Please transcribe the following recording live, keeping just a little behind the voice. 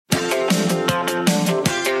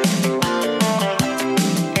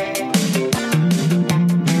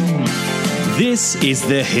This is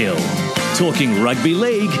The Hill, talking rugby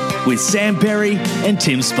league with Sam Perry and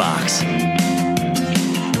Tim Sparks.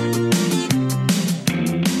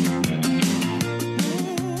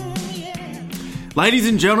 Ladies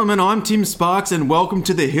and gentlemen, I'm Tim Sparks and welcome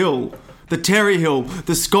to The Hill. The Terry Hill,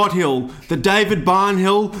 the Scott Hill, the David Barn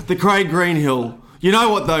Hill, the Craig Green Hill. You know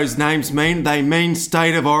what those names mean. They mean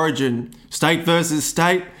state of origin. State versus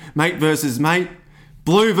state, mate versus mate,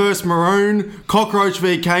 blue versus maroon, cockroach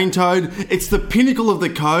v cane toad. It's the pinnacle of the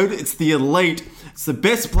code. It's the elite. It's the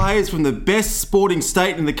best players from the best sporting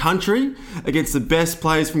state in the country against the best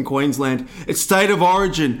players from Queensland. It's state of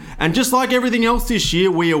origin. And just like everything else this year,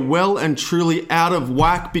 we are well and truly out of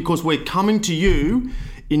whack because we're coming to you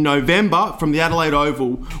in November from the Adelaide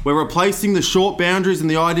Oval. We're replacing the short boundaries and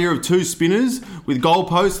the idea of two spinners with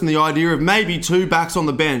goalposts and the idea of maybe two backs on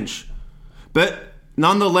the bench. But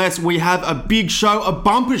nonetheless, we have a big show, a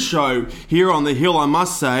bumper show here on The Hill, I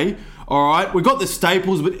must say. All right, we've got the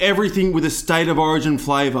staples, but everything with a state of origin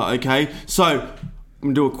flavour, okay? So, I'm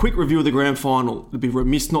going to do a quick review of the grand final. It'd be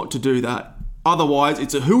remiss not to do that. Otherwise,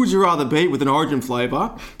 it's a who would you rather be with an origin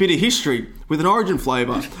flavour, bit of history with an origin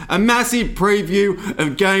flavour, a massive preview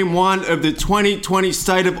of Game 1 of the 2020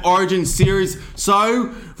 State of Origin series.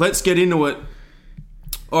 So, let's get into it.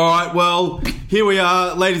 All right, well, here we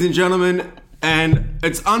are, ladies and gentlemen, and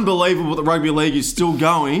it's unbelievable that rugby league is still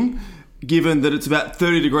going, given that it's about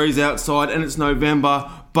 30 degrees outside and it's November.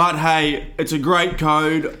 But hey, it's a great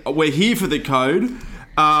code. We're here for the code.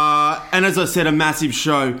 And as I said, a massive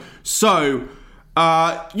show. So,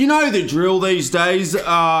 you know the drill these days. I've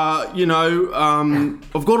got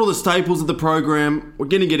all the staples of the program. We're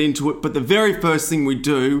going to get into it. But the very first thing we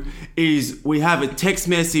do is we have a text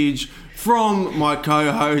message from my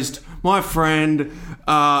co-host, my friend,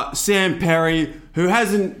 Sam Perry, who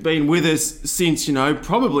hasn't been with us since,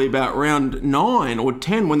 probably about round 9 or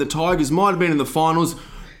 10 when the Tigers might have been in the finals.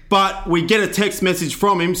 But we get a text message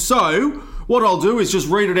from him. So what I'll do is just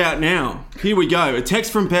read it out now. Here we go. A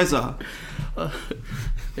text from Pezza.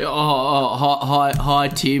 Hi,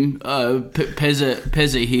 Tim.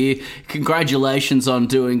 Pezza here. Congratulations on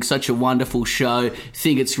doing such a wonderful show.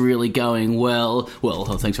 Think it's really going well. Well,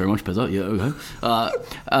 thanks very much, Pezza. Yeah,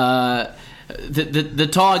 okay. The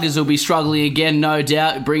Tigers will be struggling again, no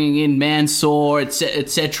doubt, bringing in Mansour,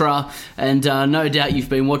 etc. And no doubt you've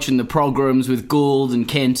been watching the programs with Gould and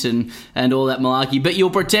Kent and all that malarkey. But you'll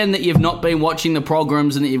pretend that you've not been watching the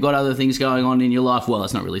programs and that you've got other things going on in your life. Well,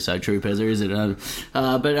 that's not really so true, Pezza, is it?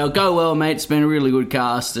 But go well, mate. It's been a really good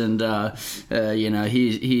cast. And,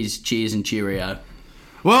 here's cheers and cheerio.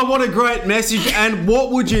 Well, what a great message, and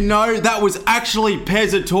what would you know, that was actually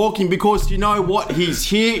Pezza talking, because you know what, he's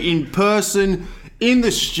here in person, in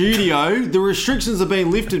the studio. The restrictions have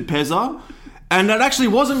been lifted, Pezza, and it actually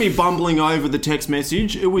wasn't me bumbling over the text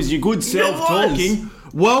message, it was your good self talking.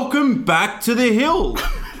 Welcome back to The Hill.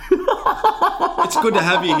 It's good to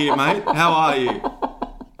have you here, mate. How are you?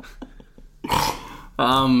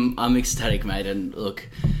 I'm ecstatic, mate, and look,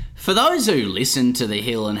 for those who listen to The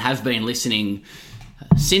Hill and have been listening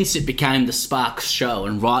since it became the Sparks show,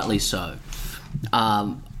 and rightly so,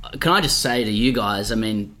 can I just say to you guys, I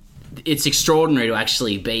mean, it's extraordinary to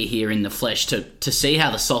actually be here in the flesh to see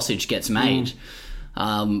how the sausage gets made.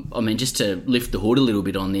 Just to lift the hood a little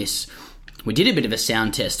bit on this, we did a bit of a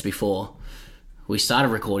sound test before we started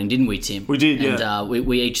recording, didn't we, Tim? We did, yeah. And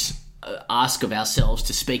we each ask of ourselves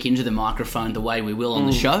to speak into the microphone the way we will on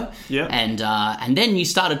the show. Yeah. And then you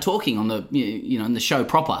started talking on the in the show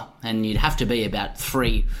proper, and you'd have to be about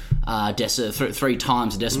three times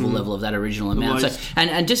the decibel level of that original amount. So,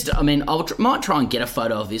 might try and get a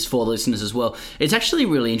photo of this for the listeners as well. It's actually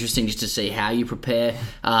really interesting just to see how you prepare,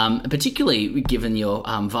 particularly given your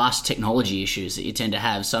vast technology issues that you tend to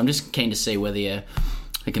have. So I'm just keen to see whether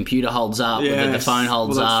the computer holds up, whether the phone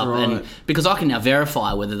holds up, right. And because I can now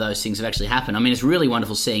verify whether those things have actually happened. I mean, it's really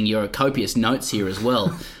wonderful seeing your copious notes here as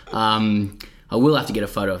well. I will have to get a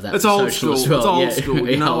photo of that. It's old school. Well. It's old school.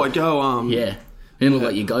 You know, like go. Yeah. You look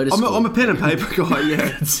like you go to school. I'm a pen and paper guy.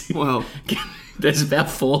 Yeah. Well, there's about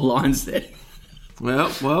 4 lines there.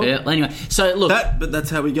 Well. Yeah. Anyway, so look, but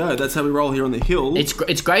that's how we go. That's how we roll here on The Hill.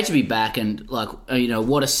 It's great to be back, and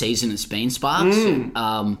what a season it's been, Sparks.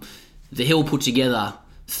 The Hill put together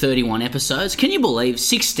 31 episodes. Can you believe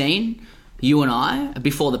 16? You and I,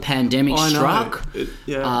 before the pandemic struck,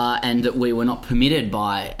 and that we were not permitted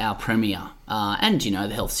by our premier and the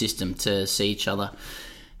health system to see each other.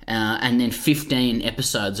 And then 15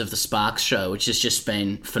 episodes of the Sparks show, which has just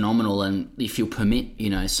been phenomenal. And if you'll permit,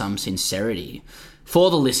 some sincerity for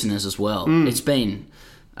the listeners as well, it's been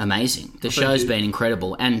amazing. The show's been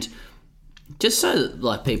incredible. And just so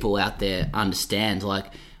people out there understand,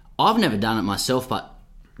 I've never done it myself, but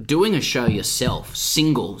doing a show yourself,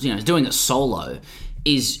 singles, doing it solo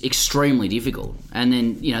is extremely difficult. And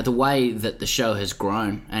then, the way that the show has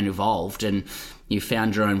grown and evolved and you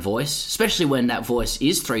found your own voice, especially when that voice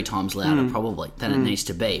is 3 times louder probably than it needs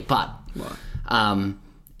to be. But,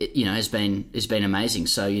 it has been amazing.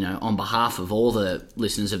 So, on behalf of all the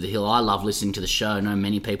listeners of The Hill, I love listening to the show. I know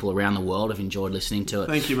many people around the world have enjoyed listening to it.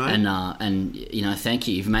 Thank you, mate. And thank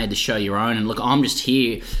you. You've made the show your own. And look, I'm just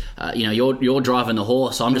here. You're driving the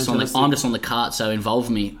horse. I'm just on the cart. So involve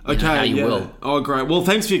me. How you will. Oh, great. Well,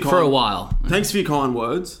 thanks for your for a while. Thanks for your kind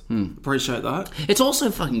words. Appreciate that. It's also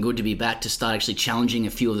fucking good to be back to start actually challenging a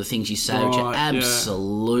few of the things you say, which are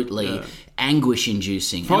absolutely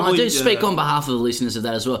anguish-inducing. And I do speak on behalf of the listeners of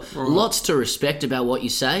that as well. Right. Lots to respect about what you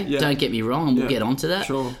say. Yeah. Don't get me wrong, and we'll get onto that.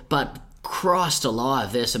 Sure. But Christ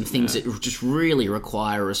alive, there's some things that just really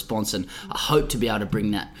require a response, and I hope to be able to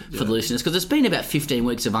bring that for the listeners, because it's been about 15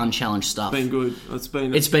 weeks of unchallenged stuff. It's been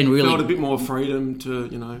good. It's been really felt a bit more freedom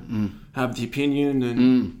to have the opinion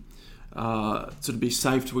and sort of be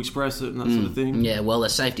safe to express it and that sort of thing. Yeah, well, the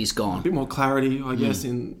safety's gone. A bit more clarity, I guess,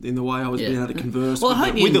 in the way I was being able to converse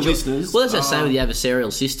with the listeners. Well, as I say with the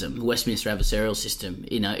adversarial system, the Westminster adversarial system,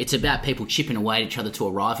 it's about people chipping away at each other to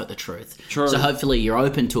arrive at the truth. True. So hopefully you're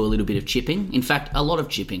open to a little bit of chipping. In fact, a lot of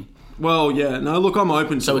chipping. Well, yeah. No, look, I'm open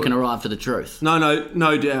to it. So we can arrive to the truth.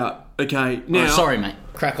 No doubt. Okay, now... sorry, mate.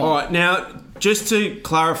 Crack on. All right, now, just to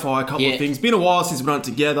clarify a couple of things. Been a while since we've done it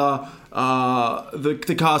together.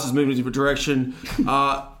 The cast has moved in a different direction.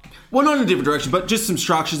 Well, not in a different direction, but just some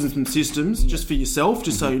structures and some systems, just for yourself,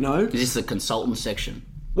 just so you know. Is this the consultant section?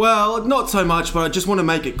 Well, not so much, but I just want to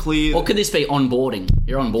make it clear. Or could this be onboarding?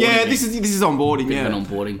 You're onboarding. Yeah, this is onboarding. Bit of an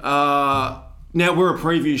onboarding. Now we're a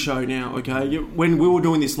preview show now. Okay, when we were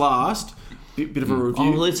doing this last, bit of a review.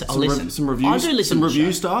 I'll listen. Some reviews. I do listen. Some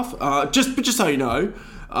review stuff. Just so you know.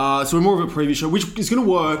 So we're more of a preview show, which is going to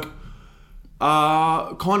work.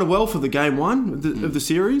 Kind of well for the game one of the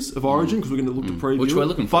series of Origin, because we're going to look to preview. Which we're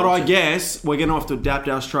looking forward to. But I guess we're going to have to adapt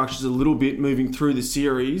our structures a little bit moving through the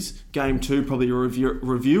series. Game 2, probably a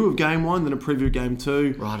review of Game 1, then a preview of Game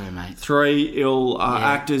 2. Righto, mate. 3, it'll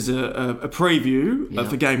act as a preview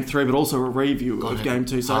for Game 3, but also a review of Game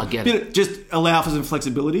 2. So just allow for some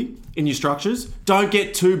flexibility in your structures. Don't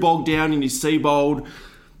get too bogged down in your Seabold,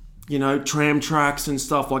 tram tracks and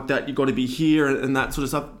stuff like that. You've got to be here and that sort of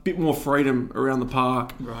stuff. Bit more freedom around the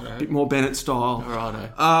park. Righto. Bit more Bennett style.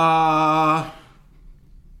 Righto.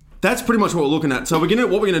 That's pretty much what we're looking at. So what we're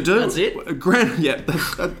gonna do? That's it.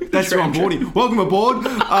 That's your onboarding. Welcome aboard.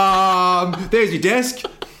 There's your desk.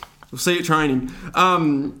 We'll see you at training.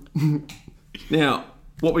 Now,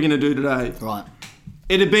 what we're gonna do today? Right.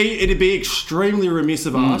 It'd be extremely remiss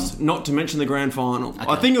of us not to mention the grand final. Okay.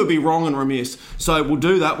 I think it would be wrong and remiss. So we'll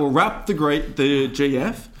do that. We'll wrap the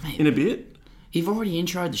GF in a bit. You've already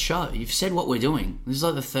introed the show. You've said what we're doing. This is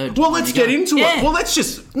like the third. Well, let's get into it. Well, let's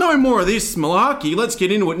just no more of this malarkey. Let's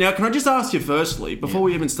get into it now. Can I just ask you firstly, before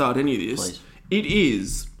we even start any of this? Please. It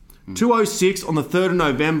is 2:06 on the 3rd of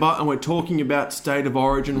November, and we're talking about State of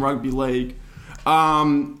Origin Rugby League.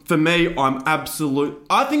 For me,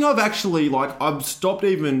 I think I've actually, I've stopped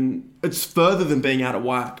even... It's further than being out of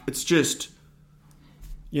whack. It's just,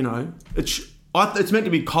 it's meant to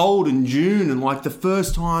be cold in June, and, the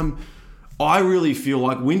first time I really feel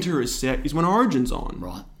like winter is set is when Origin's on.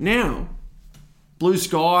 Right. Now, blue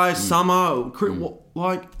sky, summer,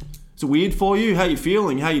 is it weird for you? How you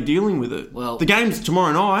feeling? How you dealing with it? Well... The game's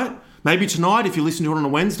tomorrow night. Maybe tonight if you listen to it on a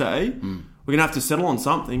Wednesday. We're going to have to settle on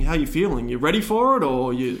something. How are you feeling? You ready for it,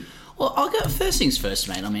 or you... Well, I'll go first things first,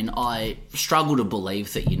 mate. I mean, I struggle to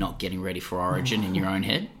believe that you're not getting ready for Origin in your own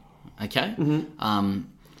head, okay? Mm-hmm.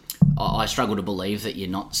 I struggle to believe that you're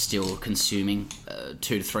not still consuming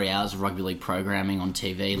 2 to 3 hours of rugby league programming on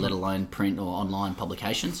TV, let alone print or online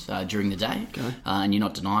publications during the day. Okay. And you're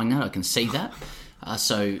not denying that. I can see that.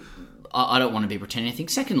 So I don't want to be pretending anything.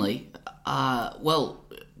 Secondly,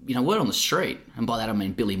 word on the street, and by that I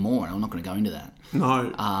mean Billy Moore, and I'm not going to go into that.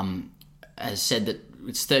 No. Has said that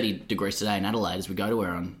it's 30 degrees today in Adelaide as we go to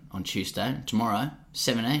her on Tuesday. Tomorrow,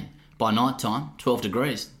 17. By night time, 12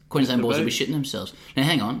 degrees. Queensland boys will be shitting themselves. Now,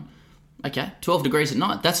 hang on. Okay, 12 degrees at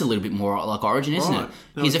night. That's a little bit more like Origin, isn't it?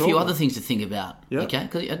 Here's a few other things to think about. Yep. Okay,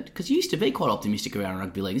 because you used to be quite optimistic around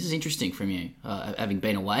rugby league. This is interesting from you, having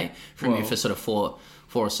been away from you for sort of four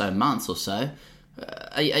or so months or so.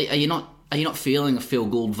 Are you not feeling a Phil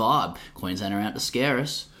Gould vibe? Queensland are out to scare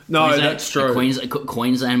us. No, that's true.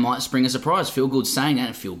 Queensland might spring a surprise. Phil Gould saying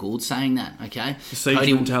that. Okay.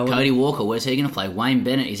 Cody Walker, where's he going to play? Wayne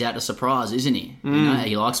Bennett, he's out to surprise, isn't he? You know,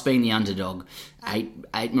 he likes being the underdog.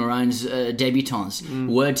 Eight Maroons debutants.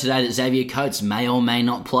 Word today that Xavier Coates may or may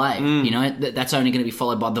not play. You know, that's only going to be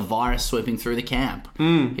followed by the virus sweeping through the camp.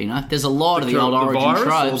 You know, there's a lot of the old Origin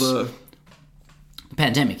tropes. Or the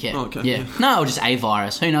pandemic, yeah. Oh, okay. Yeah. No, just a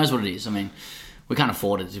virus. Who knows what it is? I mean, we can't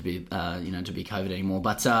afford it to be, to be COVID anymore.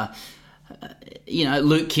 But,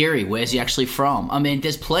 Luke Keary, where's he actually from? I mean,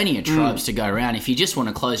 there's plenty of tropes to go around. If you just want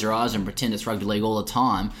to close your eyes and pretend it's rugby league all the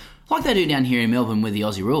time, like they do down here in Melbourne with the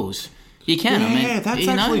Aussie rules, you can. Yeah, I mean, that's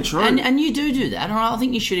actually true. And you do that, and I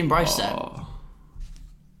think you should embrace that.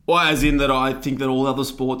 Well, as in that I think that all other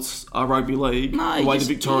sports are rugby league. No, the way the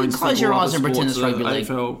Victorians close your eyes and pretend it's rugby league.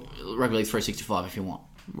 AFL. Rugby League 365 if you want.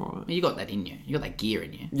 Right. You got that in you. You got that gear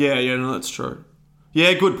in you. Yeah, no, that's true.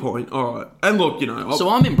 Yeah, good point. All right, and look, so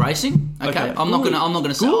I'm embracing. Okay, I'm not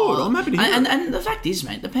gonna say. Good, I'm happy to hear. And the fact is,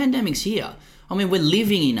 mate, the pandemic's here. I mean, we're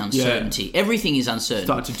living in uncertainty. Yeah. Everything is uncertain.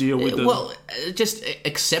 Start to deal with it. Well, just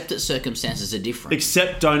accept that circumstances are different.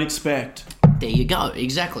 Accept, don't expect. There you go.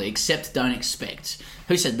 Exactly. Accept, don't expect.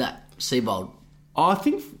 Who said that? Seabold. I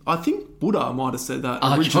think Buddha might have said that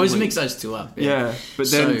originally. I always mix those two up. Yeah, but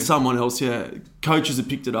then someone else, coaches have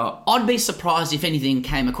picked it up. I'd be surprised if anything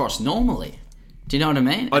came across normally. Do you know what I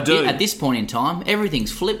mean? I do. At this point in time,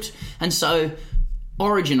 everything's flipped, and so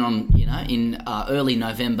Origin in early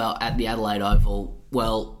November at the Adelaide Oval.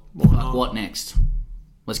 Well, what next?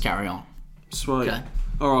 Let's carry on. Sweet. Okay.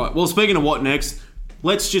 All right. Well, speaking of what next,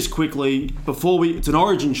 let's just quickly it's an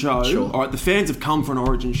Origin show. Sure. All right. The fans have come for an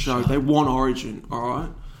Origin show. Sure. They want Origin. All right.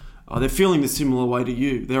 They're feeling the similar way to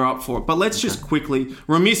you. They're up for it. But let's just quickly,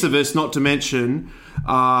 remiss of us not to mention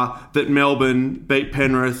that Melbourne beat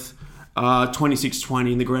Penrith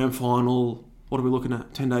 26-20 in the grand final. What are we looking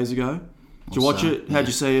at? 10 days ago. Did you watch it? How'd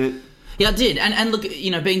you see it? Yeah, I did. And look,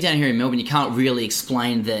 being down here in Melbourne, you can't really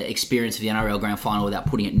explain the experience of the NRL Grand Final without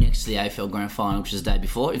putting it next to the AFL Grand Final, which is the day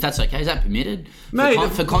before. If that's okay, is that permitted? Mate,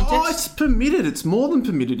 for context? Oh, it's permitted. It's more than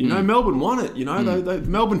permitted. Melbourne won it.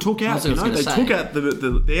 Melbourne took out. They took out the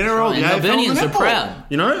NRL, the AFL, Melburnians are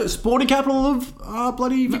proud. Sporting capital of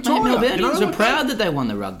bloody Victoria. Melburnians are proud that they won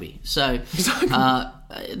the rugby. So, exactly.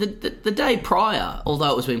 The day prior,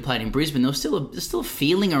 although it was being played in Brisbane, there's still a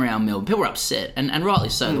feeling around Melbourne. People were upset, and rightly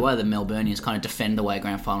so. The way the Melburnians kind of defend the way a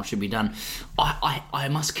grand final should be done, I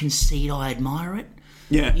must concede I admire it.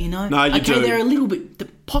 Yeah, No, you do. They're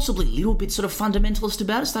possibly a little bit sort of fundamentalist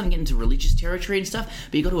about it, starting to get into religious territory and stuff.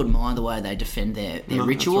 But you got to admire the way they defend their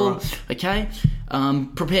ritual. Right. Okay,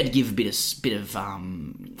 prepared to give a bit of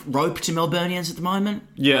rope to Melburnians at the moment.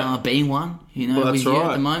 Yeah, being one, well, that's right.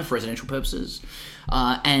 At the moment for residential purposes.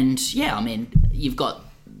 You've got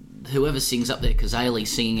whoever sings up there, Kazali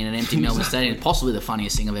singing in an empty Melbourne stadium, possibly the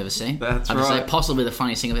funniest thing I've ever seen. That's right. Say, possibly the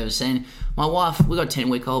funniest thing I've ever seen. My wife, we got a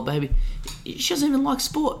 10-week-old baby. She doesn't even like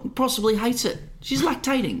sport. Possibly hates it. She's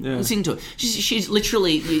lactating. Listening to it. She's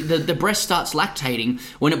literally the breast starts lactating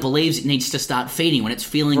when it believes it needs to start feeding, when it's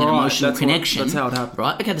feeling an emotional connection. That's how it happened.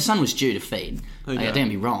 Right? Okay, the son was due to feed. Okay. Don't get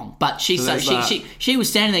me wrong, but she was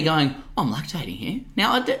standing there going, "I'm lactating here."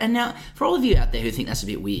 Now, for all of you out there who think that's a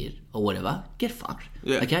bit weird or whatever, get fucked.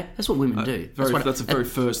 Yeah. Okay, that's what women do. That's the very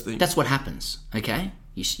first thing. That's what happens. Okay,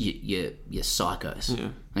 you're psychos. Yeah.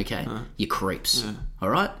 Okay, you're creeps. Yeah. All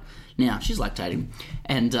right. Now she's lactating,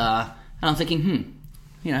 and I'm thinking,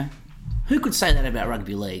 who could say that about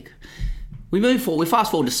rugby league? We move forward. We fast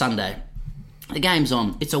forward to Sunday. The game's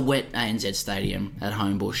on. It's a wet ANZ stadium at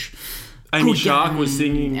Homebush. Amy Shark was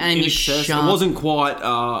singing In Excess. It wasn't quite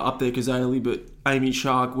up there, Kazali, but Amy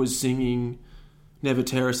Shark was singing Never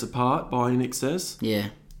Tear Us Apart by In Excess. Yeah.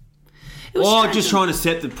 Just trying to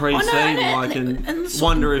set the pre-scene, and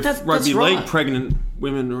wonder if rugby league, pregnant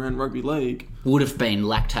women around rugby league would have been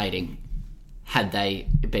lactating had they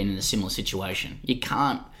been in a similar situation.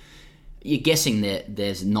 You're guessing that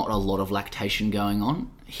there's not a lot of lactation going on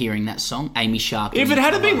hearing that song, Amy Shark. If it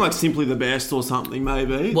had been like Simply the Best or something,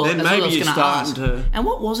 maybe, then maybe you're starting to... And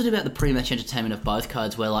what was it about the pre-match entertainment of both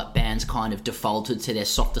codes where like bands kind of defaulted to their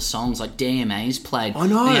softer songs, like DMA's played the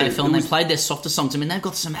AFL and they played their softer songs. I mean, they've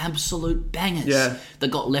got some absolute bangers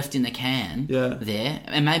that got left in the can there.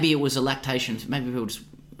 And maybe it was a lactation, maybe people just...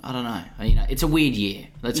 I don't know. It's a weird year.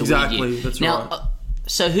 That's a weird year. That's now, right.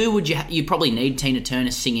 So who would you probably need Tina Turner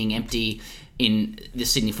singing Empty in the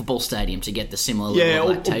Sydney Football Stadium to get the similar level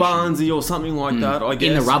of lactation. Or Barnsley or something like that, I guess.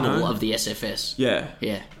 In the rubble of the SFS. Yeah.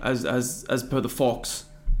 Yeah. As per the Fox.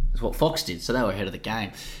 That's what Fox did, so they were ahead of the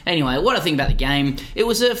game. Anyway, what I think about the game, it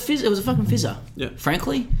was a fucking fizzer. Yeah.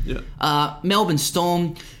 Frankly. Yeah. Melbourne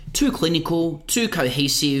Storm, too clinical, too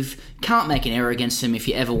cohesive, can't make an error against them if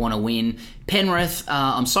you ever want to win. Penrith,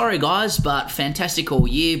 I'm sorry guys, but fantastic all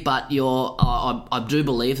year, but I do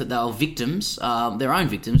believe that they were victims, their own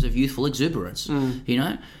victims of youthful exuberance, you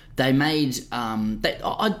know? They made.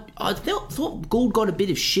 I thought Gould got a bit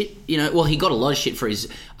of shit. You know, well, he got a lot of shit for his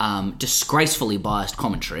disgracefully biased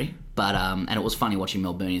commentary. But and it was funny watching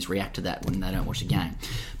Melburnians react to that when they don't watch the game.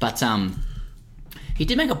 But he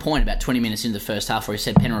did make a point about 20 minutes into the first half where he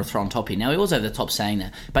said Penrith were on top here. Now, he was over the top saying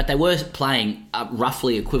that. But they were playing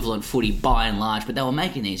roughly equivalent footy by and large, but they were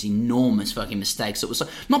making these enormous fucking mistakes. It was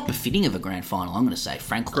not befitting of a grand final, I'm going to say,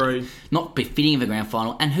 frankly. Agreed. Not befitting of a grand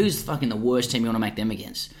final. And who's fucking the worst team you want to make them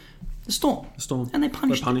against? The Storm. And they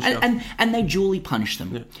punished them. And they duly punished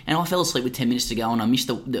them. Yeah. And I fell asleep with 10 minutes to go, and I missed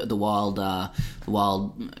the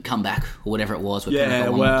wild comeback or whatever it was.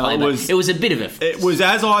 It was a bit of a... It was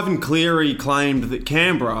as Ivan Cleary claimed that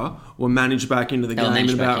Canberra were managed back into the game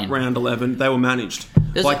in about round 11. They were managed.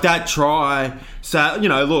 That try... So, you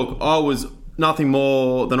know, look, I was... Nothing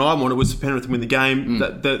more than I wanted was for Penrith to win the game.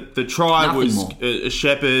 The try nothing was more. A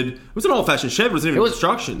shepherd. It was an old-fashioned shepherd. It wasn't even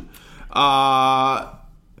obstruction.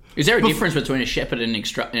 Is there a difference between a shepherd and an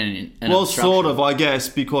obstruction? Well, sort of, I guess,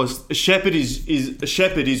 because a shepherd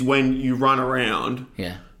is when you run around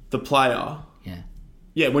the player.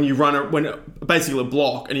 Yeah, when you basically a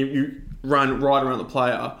block and you run right around the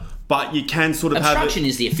player. But you can sort of obstruction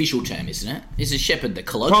is the official term, isn't it? Is a shepherd the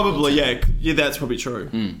colloquial Probably, term? yeah, that's probably true.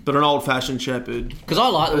 But an old-fashioned shepherd. Because I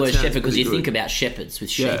like the word shepherd because you think about shepherds with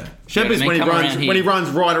sheep. Yeah. Shepherd is when he runs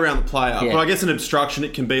right around the player. Yeah. But I guess an obstruction,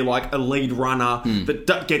 it can be like a lead runner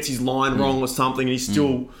that gets his line wrong or something, and he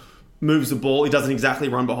still moves the ball. He doesn't exactly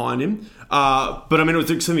run behind him. But I mean, it was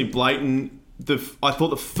extremely blatant. I thought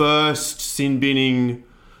the first sin binning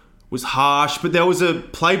was harsh, but there was a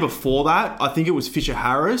play before that. I think it was Fisher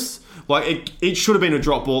Harris. Like, it should have been a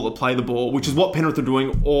drop ball to play the ball, which is what Penrith were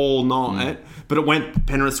doing all night. But it went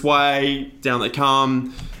Penrith's way, down they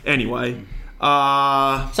come. Anyway.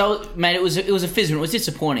 So, mate, it was a fizzle. It was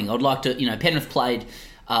disappointing. I'd like to, Penrith played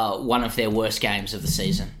one of their worst games of the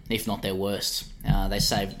season, if not their worst. They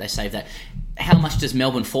saved that. How much does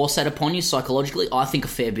Melbourne force that upon you psychologically? I think a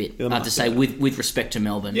fair bit, I have to say, with respect to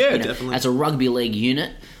Melbourne. Yeah, definitely. As a rugby league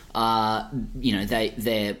unit,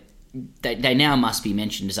 they now must be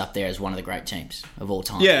mentioned as up there as one of the great teams of all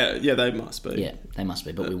time. Yeah, they must be. Yeah, they must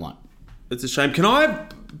be, but we won't. It's a shame. Can I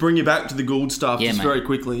bring you back to the Gould stuff very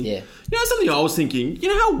quickly? Yeah. Something I was thinking,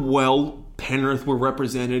 how well Penrith were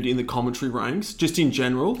represented in the commentary ranks, just in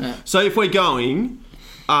general? Yeah. So if we're going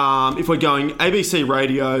ABC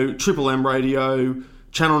Radio, Triple M Radio,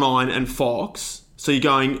 Channel 9 and Fox... So you're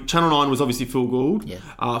going, Channel 9 was obviously Phil Gould.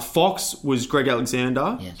 Yeah. Fox was Greg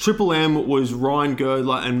Alexander. Yeah. Triple M was Ryan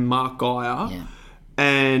Girdler and Mark Geyer. Yeah.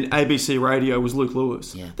 And ABC Radio was Luke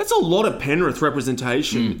Lewis. Yeah. That's a lot of Penrith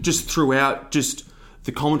representation just throughout just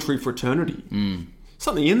the commentary fraternity.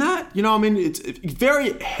 Something in that? It's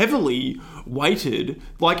very heavily weighted.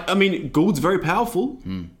 Gould's very powerful.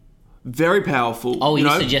 Very powerful. Oh, you're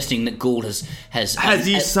suggesting that Gould has somehow used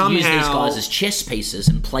these guys as chess pieces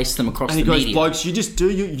and placed them across the media. And he goes, blokes, you just do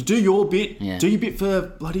your bit. Yeah. Do your bit for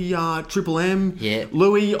bloody Triple M. Yeah.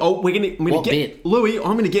 Louis, I'm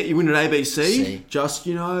gonna get you in at ABC. See. Just,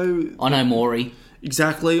 I know Maury.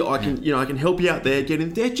 Exactly. I can help you out there. Get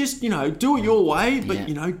in there. Just, do it your way,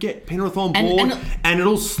 but, get Penrith on board. And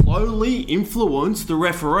it'll slowly influence the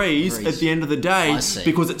referees at the end of the day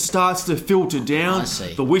because it starts to filter down.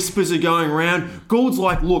 The whispers are going around. Gould's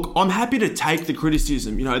like, look, I'm happy to take the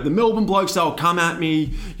criticism. The Melbourne blokes, they'll come at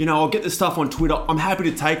me. I'll get the stuff on Twitter. I'm happy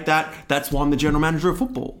to take that. That's why I'm the general manager of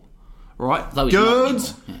football. Right?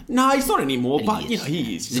 Girds. No, he's not anymore, but, he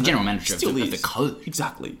is. He's the general manager of the coach.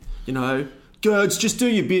 Exactly. Girds, just do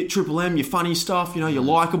your bit, Triple M, your funny stuff, you're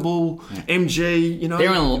likeable, MG,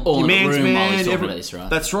 They're all in the room while he's talking about this, right?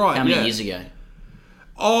 That's right, How many years ago?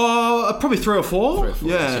 Oh, probably 3 or 4.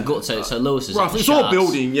 Yeah. So Lewis is roughly. It's all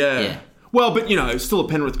building, yeah. Well, but, still a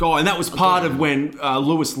Penrith guy, and that was part of when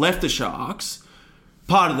Lewis left the Sharks.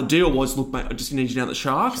 Part of the deal was, look, mate, I just need you down the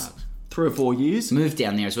Sharks. 3 or 4 years. Move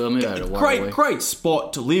down there as well. Move over to Warrior. Great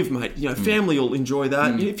spot to live, mate. Family will enjoy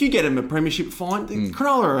that. If you get them a premiership, fine.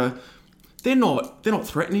 Cronulla are... They're not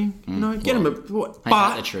threatening, Get them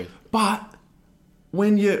the truth. But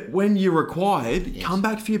when you're required, come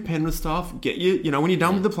back for your Penrith stuff. Get you, when you're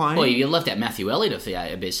done with the playing. Well, you left out Matthew Elliott of the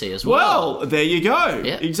ABC as well. Well, there you go.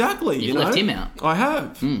 Yeah. Exactly. You've left him out. I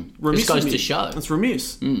have. This goes to show. That's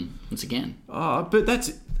remiss. Once again. But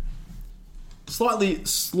that's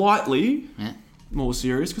slightly more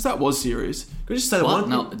serious because that was serious. Could I just say that one?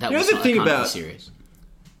 No, that was the thing about serious.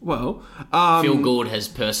 Well, Phil Gould has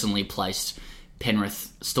personally placed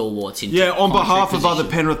Penrith stalwarts into on behalf of other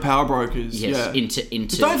position. Penrith power brokers. Yes, Yeah.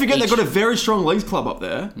 into Don't forget they've got a very strong leagues club up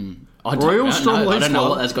there. I Leagues don't know club.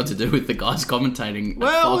 what that's got to do with the guys commentating.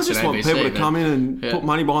 Well, Fox we just and want ABC, people to but- come in and put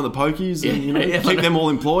money behind the pokies and keep them all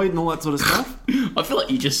employed and all that sort of stuff. I feel like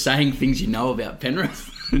you're just saying things you know about Penrith.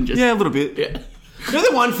 And just, Yeah, a little bit. Yeah. You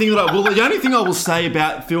know, the only thing I will say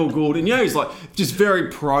about Phil Gould, and he's like just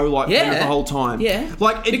very pro Penrith the whole time. Yeah.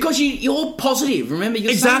 Because you're positive. Remember,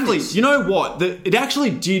 you're exactly. saying this. You know what? It actually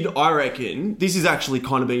did. I reckon this is actually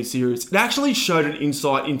kind of being serious. It actually showed an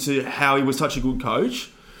insight into how he was such a good coach.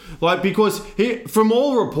 Because from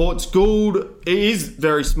all reports, Gould is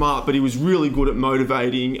very smart, but he was really good at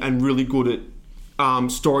motivating and really good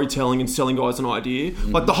at storytelling and selling guys an idea.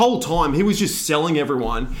 The whole time, he was just selling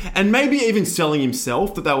everyone and maybe even selling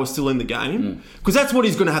himself that they were still in the game. Because that's what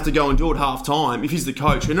he's going to have to go and do at half time if he's the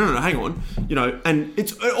coach. No, hang on. And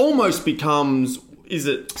it almost becomes... Is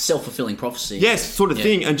it self-fulfilling prophecy? Yes, sort of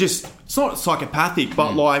thing, and just it's not psychopathic,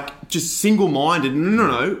 but just single-minded.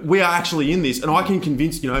 No, we are actually in this, and I can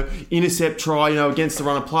convince intercept try, against the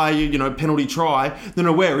run of play, penalty try.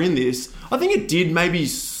 No, we're in this. I think it did maybe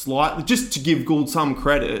slightly, just to give Gould some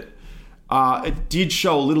credit. It did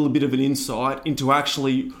show a little bit of an insight into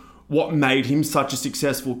actually what made him such a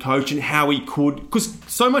successful coach and how he could... Because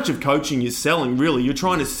so much of coaching is selling, really. You're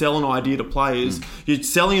trying to sell an idea to players. You're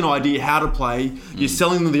selling an idea how to play. You're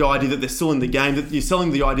selling them the idea that they're still in the game. That you're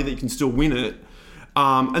selling the idea that you can still win it.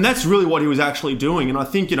 And that's really what he was actually doing. And I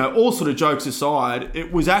think, all sort of jokes aside,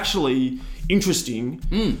 it was actually interesting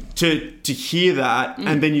to hear that.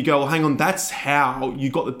 And then you go, well, hang on, that's how you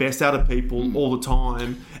got the best out of people all the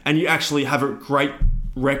time. And you actually have a great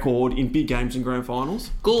record in big games and grand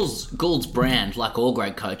finals. Gould's brand, like all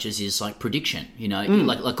great coaches, is like prediction.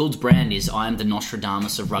 Like Gould's brand is I am the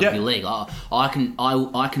Nostradamus of rugby league. I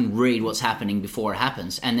can read what's happening before it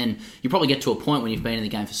happens, and then you probably get to a point when you've been in the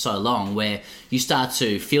game for so long where you start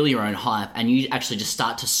to feel your own hype and you actually just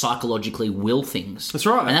start to psychologically will things. That's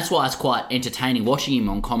right, and that's why it's quite entertaining watching him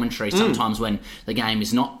on commentary sometimes when the game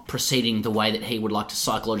is not proceeding the way that he would like to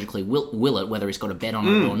psychologically will it, whether he's got a bet on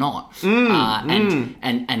it or not,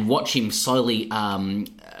 and watch him slowly,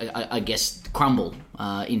 I guess, crumble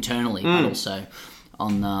internally, but also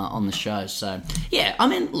on the show. So, yeah, I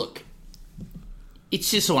mean, look, it's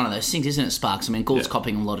just one of those things, isn't it, Sparks? I mean, Gould's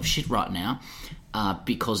copping a lot of shit right now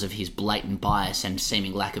because of his blatant bias and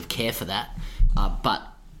seeming lack of care for that. But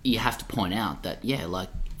you have to point out that,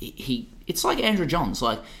 it's like Andrew Johns.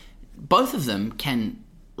 Like, both of them can,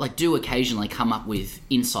 do occasionally come up with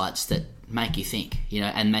insights that make you think,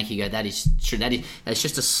 and make you go, that is true. That's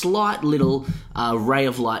just a slight little ray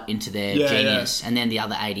of light into their genius. And then the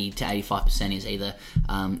other 80 to 85% is either,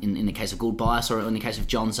 in the case of Gould, bias, or in the case of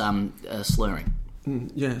John's slurring.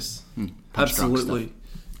 Yes, Punch-drunk absolutely.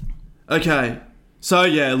 Okay, so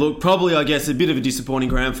look, probably I guess a bit of a disappointing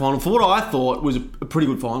grand final for what I thought was a pretty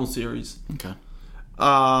good final series. Okay.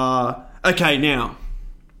 Okay, now.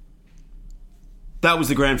 That was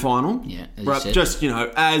the grand final. Yeah, right. Just,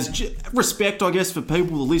 as respect, I guess, for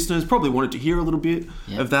people, the listeners, probably wanted to hear a little bit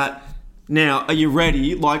of that. Now, are you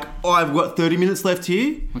ready? I've got 30 minutes left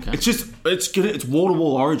here. Okay. It's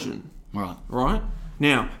wall-to-wall origin. Right?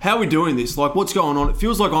 Now, how are we doing this? What's going on? It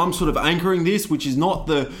feels like I'm sort of anchoring this, which is not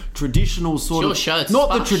the traditional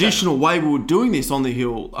traditional way we were doing this on the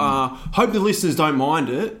Hill. Hope the listeners don't mind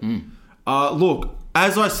it. Look,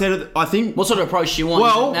 as I said, I think... What sort of approach do you want?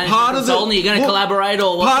 Well, part of the... Are you going to collaborate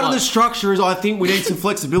or what? Part of the structure is I think we need some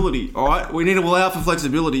flexibility, all right? We need to allow for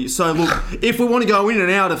flexibility. So, look, if we want to go in and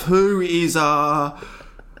out of who is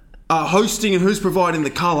hosting and who's providing the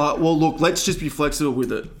colour, well, look, let's just be flexible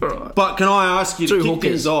with it. Right. But can I ask you to kick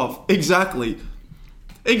things off? Exactly,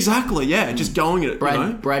 yeah, just going at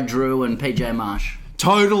it, Brad Drew and PJ Marsh.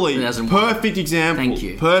 Totally. Perfect example. Thank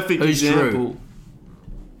you. Perfect Who's example. Drew?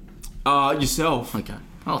 Yourself. Okay,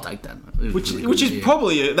 I'll take that. Which is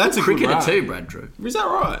probably that's a cricketer good too, Brad Drew. Is that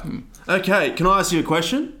right? Okay, can I ask you a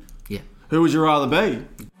question? Yeah. Who would you rather be?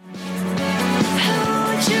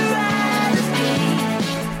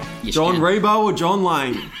 John Ribot or John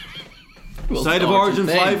Lane? State of origin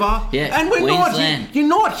flavour. Yeah. And you're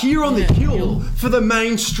not here on the Hill for the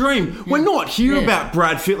mainstream. We're not here about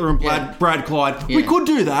Brad Fittler and Brad Clyde. We could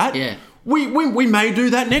do that. Yeah. We may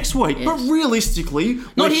do that next week, but realistically,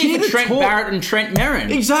 not we're here for Trent talk. Barrett and Trent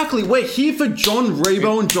Merrin. Exactly, we're here for John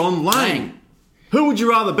Ribot and John Lane. Who would you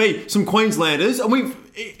rather be? Some Queenslanders, and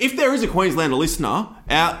if there is a Queenslander listener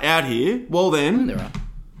out here, well then, there are.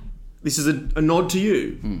 This is a nod to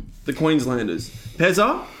you, the Queenslanders.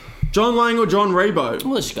 Pezza, John Lane or John Ribot?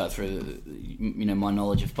 Well, let's just go through my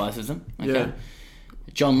knowledge of both of them. Okay. Yeah.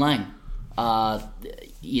 John Lane,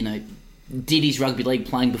 did his rugby league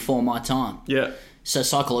playing before my time. Yeah. So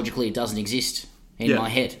psychologically, it doesn't exist in my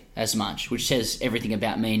head as much, which says everything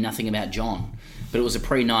about me, nothing about John. But it was a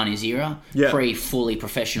pre-90s era, pre-fully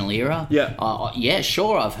professional era. Yeah.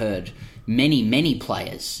 Sure, I've heard many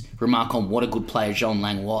players remark on what a good player John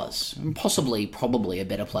Lang was, and probably a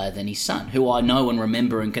better player than his son, who I know and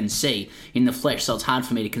remember and can see in the flesh. So it's hard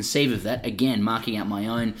for me to conceive of that. Again, marking out my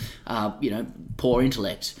own, poor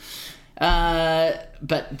intellect.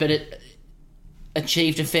 But it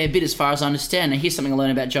achieved a fair bit, as far as I understand. Now, here's something I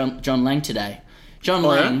learned about John Lang today. John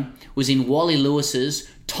Lang was in Wally Lewis's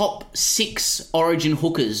top 6 Origin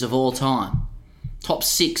hookers of all time. Top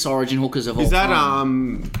 6 Origin hookers of all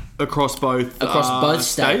time. Is that across both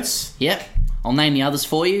states? Yep. I'll name the others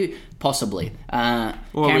for you, possibly.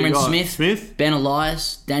 Cameron Smith, Ben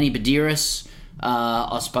Elias, Danny Badiris.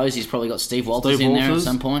 I suppose he's probably got Steve Walters in there at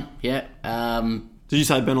some point. Yeah. Did you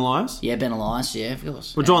say Ben Elias? Yeah, Ben Elias. Yeah, of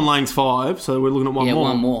course. Well, John Lang's 5, so we're looking at one more. Yeah,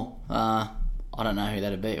 one more. I don't know who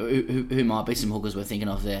that'd be. Who might be some hookers we're thinking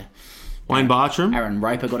of there? Wayne Bartram. Aaron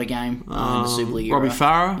Raper got a game in the Super League Robbie era.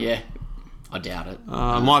 Farah. Yeah. I doubt it.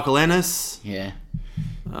 Michael Ennis. Yeah.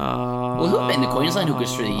 Well, who have been the Queensland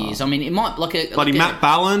hookers through the years? I mean, it might Matt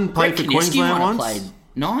Ballon played for Queensland once. Played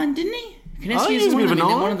 9, didn't he? He was a bit of a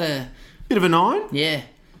 9. One of the... Bit of a 9. Yeah. It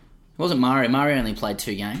wasn't Murray. Murray only played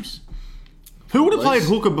 2 games. Who would have played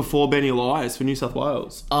hooker before Benny Elias for New South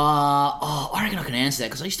Wales? I reckon I can answer that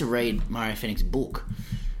because I used to read Murray Fennick's book.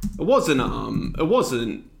 It wasn't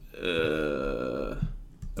Origin.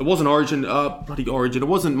 Bloody Origin. It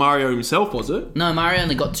wasn't Mario himself, was it? No, Mario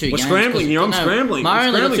only got 2 games. Scrambling. I'm scrambling.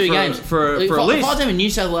 Mario only got 2 games for a list. If I was having New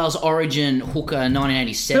South Wales Origin hooker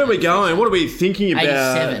 1987. Where are we going? What are we thinking about?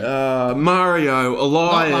 87. Mario,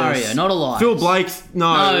 Elias. Not Elias. Phil Blake.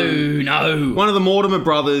 No. One of the Mortimer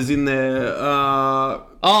brothers in there.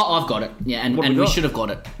 I've got it. Yeah, and we should have got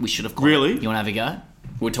it. Really? You want to have a go?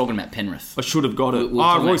 We're talking about Penrith. I should have got it.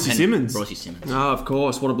 Royce Simmons. Royce Simmons. Oh, of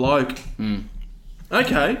course. What a bloke.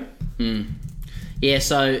 Okay. Yeah,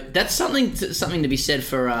 so that's something to be said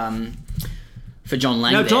for John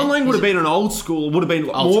Lang. Now, John Lang would have been an old school, would have been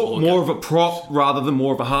more of a prop rather than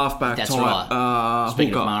more of a halfback type. That's right.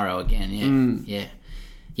 Speaking hooker. of Maro again, yeah.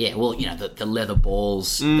 Well, the leather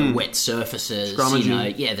balls, the wet surfaces,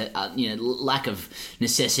 the lack of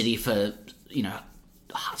necessity for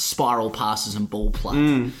spiral passes and ball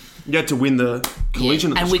play. You had to win the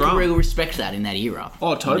collision at the scrum. And we can respect that in that era.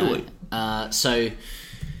 Oh, totally. So,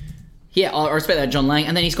 yeah, I respect that, John Lang.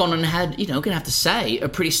 And then he's gone and had, going to have to say, a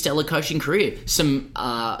pretty stellar coaching career. Some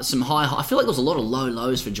high. I feel like there was a lot of low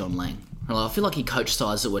lows for John Lang. I feel like he coached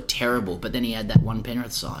sides that were terrible, but then he had that one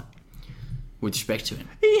Penrith side. With respect to him,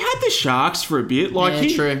 he had the Sharks for a bit.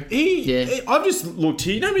 True. I've just looked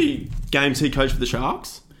here. You know how many games he coached for the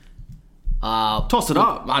Sharks? Toss it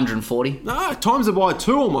up. 140. No, times it by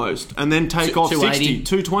 2 almost, and then take off 60,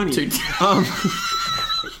 220.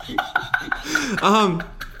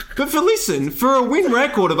 But for a win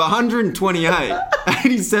record of 128,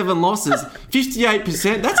 87 losses,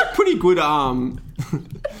 58%, that's a pretty good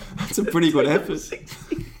that's a pretty good effort.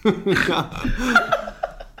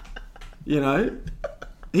 He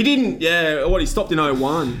didn't, he stopped in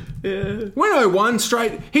 01. Yeah. Went 01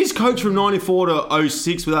 straight. He's coached from 94 to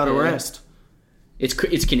 06 without a rest. It's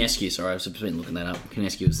Kinescu, sorry, I've been looking that up.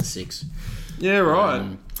 Kinescu was the 6. Yeah,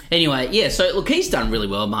 right. Anyway, so look, he's done really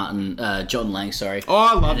well, John Lang, sorry. Oh,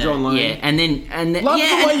 I love John Lang. Yeah, and then the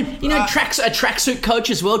way a tracksuit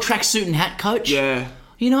coach as well, tracksuit and hat coach. Yeah.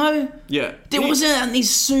 Yeah. There wasn't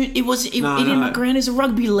his suit. He didn't look around as a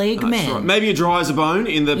rugby league man. Right. Maybe a dry as a bone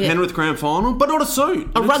in the Penrith Grand Final, but not a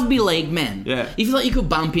suit. A rugby league man. Yeah. You feel like you could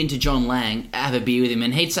bump into John Lang, have a beer with him,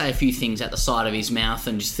 and he'd say a few things out the side of his mouth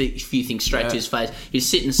and just a few things straight to his face. He'd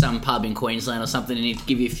sit in some pub in Queensland or something and he'd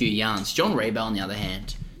give you a few yarns. John Ribot, on the other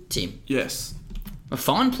hand, Tim. Yes. A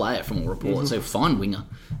fine player from all reports. A fine winger.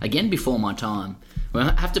 Again, before my time. We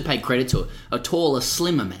have to pay credit to a taller,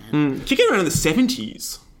 slimmer man. Kicking around in the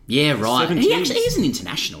 70s. Yeah, right. He's an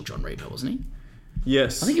international, John Ribot, wasn't he?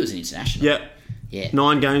 Yes. I think he was an international. Yeah.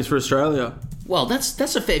 9 games for Australia. Well, that's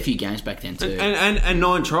a fair few games back then too. And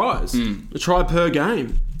 9 tries. A try per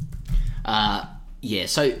game. So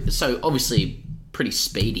obviously pretty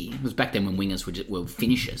speedy. It was back then when wingers were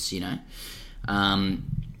finishers,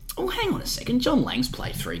 hang on a second. John Lang's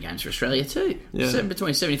played 3 games for Australia too. Yeah.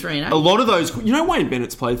 Between 73 and 80. A lot of those... Wayne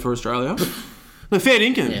Bennett's played for Australia. No, fair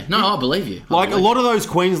dinkum. Yeah. No, I believe you. A lot of those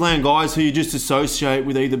Queensland guys who you just associate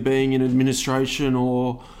with either being in administration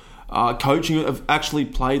or coaching have actually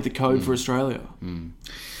played the code for Australia.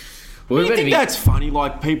 Do you think that's funny?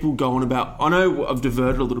 Like, people going about... I know I've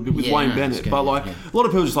diverted a little bit with Wayne Bennett, but like a lot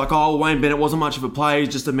of people are just like, oh, Wayne Bennett wasn't much of a player, he's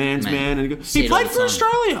just a man's man. And he played for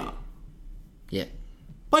Australia. Yeah.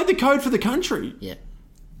 Played the code for the country. Yeah.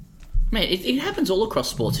 Man, it happens all across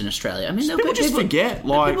sports in Australia. I mean, people just forget.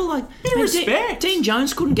 Like, people like bit of respect. Dean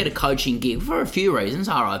Jones couldn't get a coaching gig for a few reasons.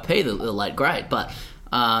 RIP, the late great, but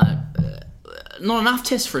not enough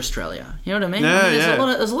tests for Australia. You know what I mean? Yeah,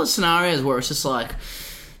 There's a lot of scenarios where it's just like,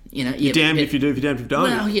 you know, you're damned if you do, if you're damned if you don't.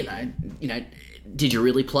 Well, you know, did you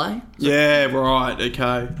really play? Right.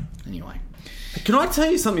 Okay. Anyway. Can I tell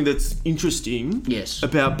you something that's interesting? Yes.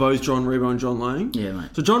 About both John Ribot and John Lang? Yeah, mate.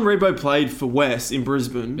 So John Ribot played for West in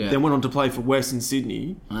Brisbane, then went on to play for West in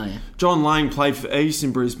Sydney. Oh, yeah. John Lang played for East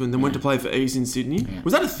in Brisbane, then went to play for East in Sydney. Yeah.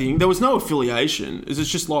 Was that a thing? There was no affiliation. Is it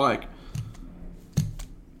just like...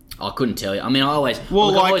 I couldn't tell you. I mean, I always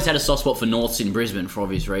had a soft spot for Norths in Brisbane for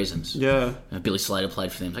obvious reasons. Yeah. Billy Slater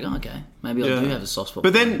played for them. It's like, okay, maybe I do have a soft spot.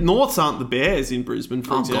 But then Norths aren't the Bears in Brisbane,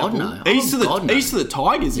 for example. God, no. East of the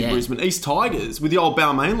Tigers in Brisbane. East Tigers with the old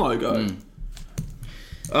Balmain logo.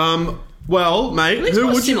 Well, mate, who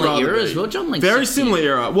would you rather era be? as well. John Lang's very 60. similar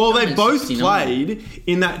era. Well, they both 69. played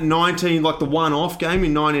in that the one-off game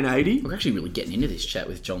in 1980. We're actually really getting into this chat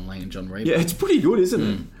with John Lang and John Ribot. Yeah, it's pretty good, isn't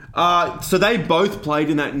it? So they both played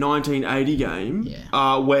in that 1980 game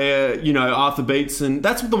where, you know, Arthur Beetson...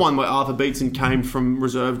 That's the one where Arthur Beetson came from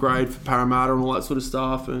reserve grade for Parramatta and all that sort of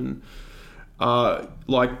stuff. And,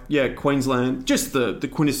 Queensland... Just the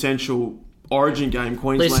quintessential origin game.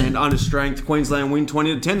 Queensland under strength. Queensland win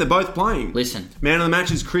 20-10. They're both playing. Listen. Man of the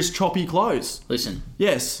match is Chris Choppy Close. Listen.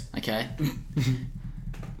 Yes. Okay.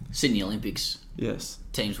 Sydney Olympics. Yes.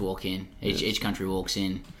 Teams walk in. Each country walks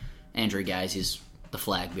in. Andrew Gaze is... the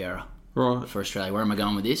flag bearer for Australia. Where am I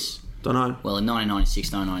going with this? Don't know. Well, in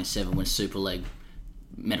 1996, 1997, when Super League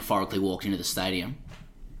metaphorically walked into the stadium,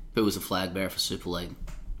 who was the flag bearer for Super League?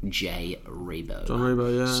 J. Ribot. John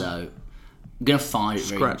Ribot, yeah. So, I'm going to find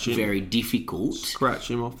it very difficult. Scratch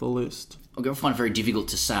him off the list. I'm going to find it very difficult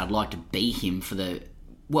to say I'd like to be him for the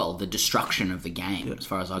destruction of the game, as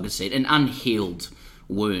far as I could see it. An unhealed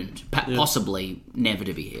wound, possibly never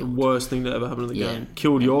to be healed. Worst thing to ever happen in the game.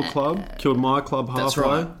 Killed your club, killed my club halfway. That's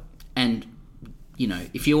right. And, you know,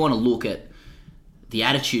 if you want to look at the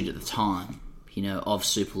attitude at the time, you know, of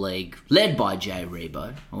Super League, led by J.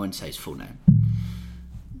 Ribot, I won't say his full name,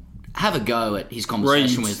 have a go at his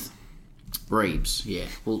conversation with Reeves. Yeah,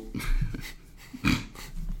 well...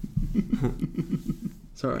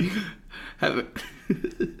 Sorry.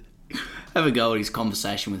 Have a go at his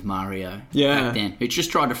conversation with Mario back then, who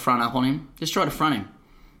just tried to front up on him. Just tried to front him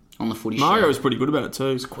on the footy show. Mario was pretty good about it too.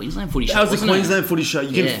 It was a Queensland footy show. That was a Queensland footy show.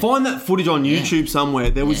 You can find that footage on YouTube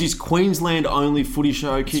somewhere. There was this Queensland only footy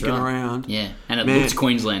show kicking around. Yeah, and it looked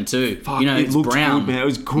Queensland too. Fuck, you know, it it's looked brown. Good, man. It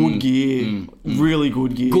was good gear. Really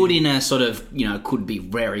good gear. Good in a sort of, you know, could be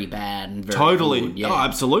very bad and very good. Yeah. Oh,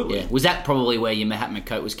 absolutely. Yeah. Was that probably where your Mahatma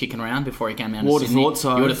coat was kicking around before he came down to Sydney? Thought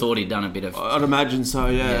so. You would have thought he'd done a bit of... I'd imagine so,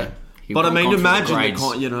 yeah. But I mean, imagine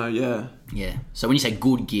the Yeah. So when you say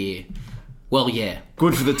good gear, well, yeah.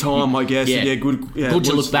 Good for the time, I guess. Yeah. Good. Yeah, good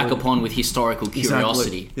to look back upon with historical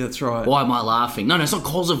curiosity. Exactly. That's right. Why am I laughing? No, it's not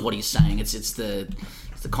because of what he's saying. It's the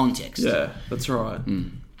context. Yeah, that's right.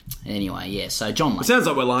 Anyway, yeah. So John Lang. It sounds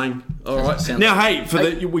like we're laying. All right. Now,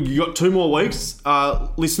 you got 2 more weeks,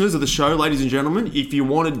 listeners of the show, ladies and gentlemen. If you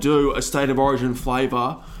want to do a State of Origin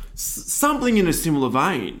flavour, something in a similar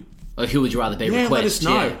vein. Who would you rather be? Yeah, let us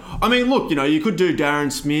know. Yeah. I mean, look, you know, you could do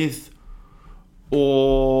Darren Smith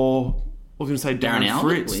or I was going to say Darren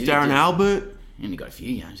Fritz, Darren Albert. He only got a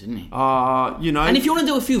few games, didn't he? You know. And if you want to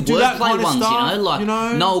do a few wordplay ones, stuff, you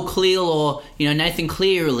know, Noel Cleal or, you know, Nathan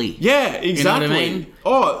Clearly. Yeah, exactly. You know what I mean?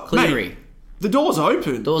 Oh, Cleary. Mate, the door's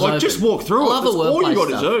open. Just walk through it. That's all you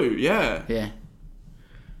got to do. Yeah. Yeah.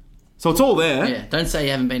 So it's all there. Yeah. Don't say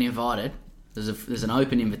you haven't been invited. There's an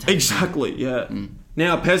open invitation. Exactly. Yeah.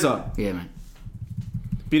 Now, Pezza. Yeah, mate.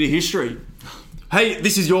 Bit of history. Hey,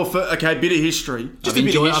 this is your first... Okay, bit of history. Just a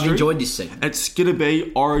bit of history. I've enjoyed this segment. It's going to be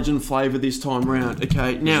Origin flavour this time round.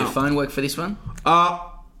 Okay, now... Does your phone work for this one?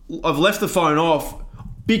 I've left the phone off.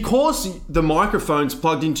 Because the microphone's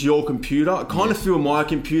plugged into your computer, I kind of feel my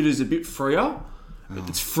computer's a bit freer.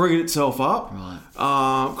 It's freed itself up. Right.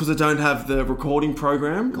 Because I don't have the recording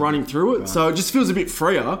program running through it. Right. So it just feels a bit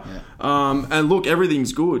freer. Yeah. And look,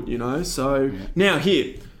 everything's good, you know. So now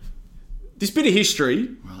here, this bit of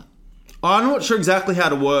history, right. I'm not sure exactly how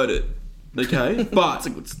to word it. Okay, but that's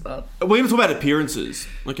a good start. We're going to talk about appearances.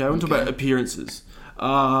 Okay, we're going to talk about appearances.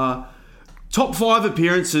 Top 5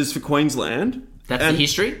 appearances for Queensland That's the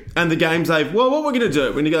history? And the games they've... Well, what we're going to do,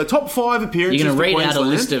 we're going to go top 5 appearances You're going to read for out a Queensland.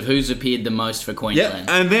 list of who's appeared the most for Queensland.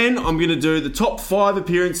 Yeah, and then I'm going to do the top 5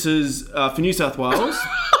 appearances for New South Wales.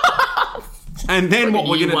 And then what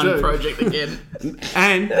we're going to do... project again.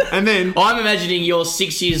 and then... I'm imagining you're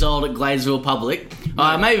 6 years old at Gladesville Public.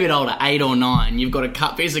 Maybe a bit older, 8 or 9. You've got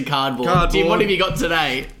a piece of cardboard. Tim, what have you got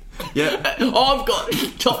today? Yeah. I've got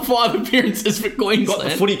top 5 appearances for Queensland.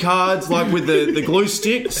 Got the footy cards, like with the glue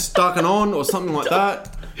stick stuck on or something like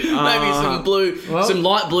that. Maybe some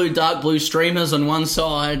light blue, dark blue streamers on one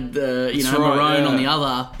side, maroon on the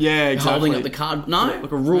other. Yeah, exactly. Holding up the card. No?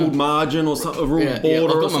 Like a ruled margin or something, a ruled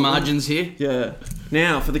border. I've or got my something. margins here. Yeah.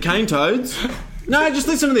 Now, for the Cane Toads... No, just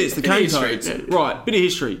listen to this. The Cane Toads. Right, bit of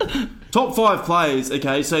history. Top 5 players,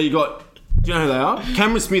 okay, so you got... Do you know who they are?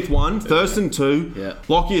 Cameron Smith 1, Thurston 2,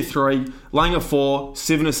 Lockyer 3, Langer 4,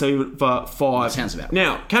 Sivnasiva 5. Sounds about right.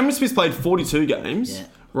 Now, Cameron Smith played 42 games,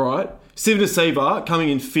 right? Sivnasiva coming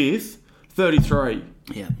in 5th, 33.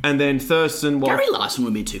 Yeah. And then Thurston... Well, Gary Larson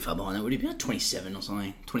wouldn't be too far behind that, would he? Be like 27 or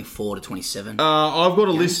something. 24 to 27. I've got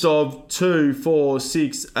a list of 2, 4,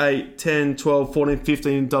 6, 8, 10, 12, 14,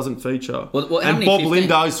 15 doesn't feature. Well, and Bob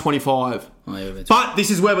Lindo's 25. Oh, yeah, but this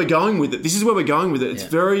is where we're going with it. It's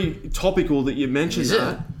very topical that you mentioned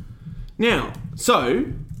that. Now, so,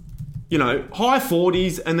 high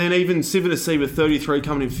 40s and then even Sivnasiva 33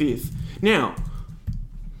 coming in 5th. Now,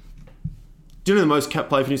 do you know the most cap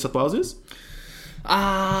player for New South Wales is?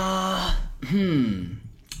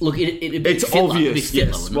 Look, it's Fittler. obvious.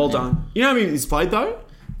 Yes, well done. You know how many he's played though?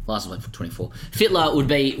 Last played for 24. Fittler would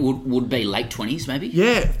be late 20s maybe.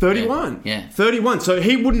 Yeah, 31. Yeah. 31. So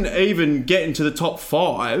he wouldn't even get into the top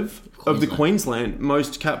 5 of the Queensland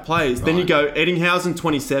most cap players. Right. Then you go Eddinghausen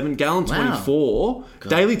 27, Gallen 24,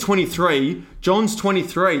 Daly 23, Johns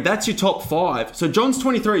 23. That's your top 5. So Johns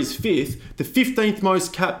 23 is 5th. The 15th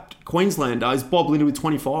most capped Queenslander is Bob Linder with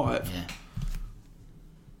 25. Yeah.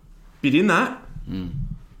 Bit in that.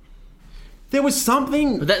 There was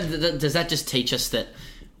something... Does that just teach us that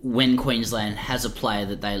when Queensland has a player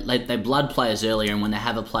that they blood players earlier, and when they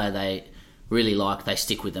have a player they really like, they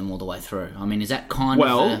stick with them all the way through? I mean, is that kind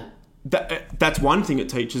of... That's one thing it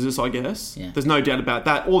teaches us, I guess. Yeah. There's no doubt about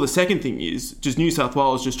that. Or the second thing is just New South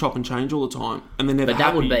Wales just chop and change all the time, and they're never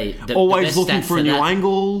happy. Would be always looking for a new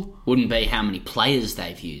angle. Wouldn't be how many players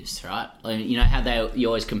they've used, right? I mean, you know how you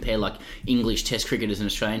always compare like English Test cricketers and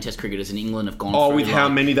Australian Test cricketers in England have gone. With how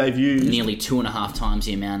many they've used, nearly 2.5 times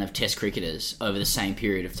the amount of Test cricketers over the same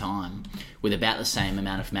period of time, with about the same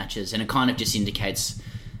amount of matches, and it kind of just indicates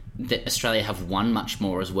that Australia have won much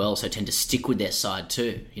more as well, so tend to stick with their side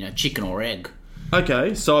too. Chicken or egg.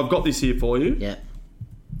 Okay, so I've got this here for you. Yeah.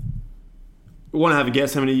 Want to have a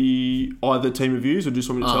guess how many either team have used, or just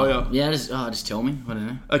want me to tell you? Yeah, just tell me. I don't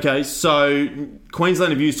know. Okay, so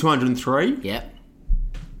Queensland have used 203. Yeah.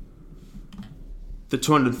 The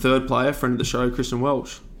 203rd player, friend of the show, Christian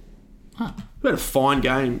Welch. Huh. We had a fine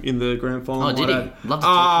game in the grand final. Oh, did he? Love to talk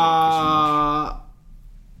about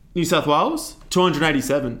New South Wales,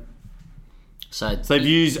 287. So they've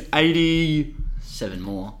used 87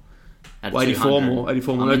 more. 84 more.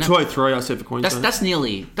 84 more. 203 I said for Queensland. That's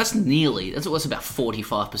what's about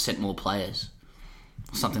 45% more players.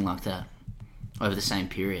 Or something like that. Over the same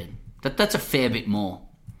period. That's a fair bit more.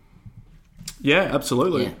 Yeah,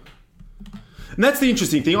 absolutely. Yeah. And that's the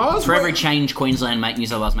interesting thing. For every change Queensland make, New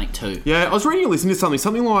South Wales make 2. Yeah, I was reading or listening to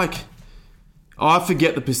something like, I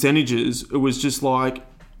forget the percentages. It was just like,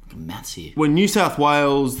 maths here. When New South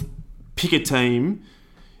Wales pick a team,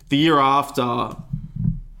 the year after,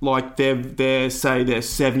 like they're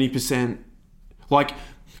 70%. Like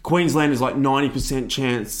Queensland is like 90%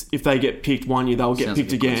 chance if they get picked one year, they'll get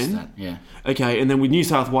picked again. Yeah. Okay, and then with New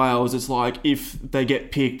South Wales, it's like if they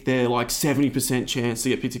get picked, they're like 70% chance to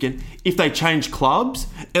get picked again. If they change clubs,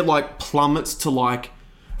 it like plummets to like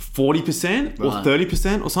 40% or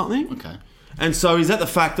 30% or something. Okay. And so is that the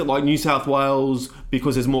fact that like New South Wales,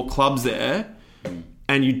 because there's more clubs there,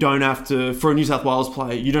 and you don't have to, for a New South Wales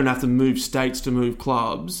player, you don't have to move states to move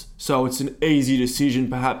clubs. So it's an easy decision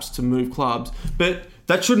perhaps to move clubs. But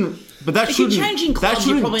that shouldn't... If you're changing clubs,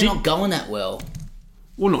 you're probably not going that well.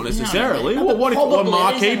 Well, not necessarily. No, what if you're a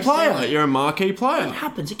marquee player? You're a marquee player. It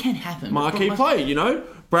happens. It can happen. Marquee player,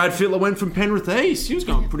 Brad Fittler went from Penrith East. He was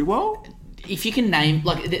going pretty well. If you can name...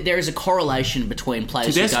 there is a correlation between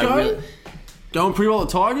players Tedesco, who go really... Going pretty well at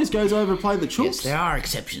Tigers, goes over to play the Chooks. Yes, there are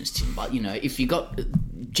exceptions, Tim, but, if you got...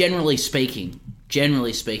 Generally speaking,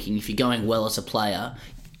 if you're going well as a player,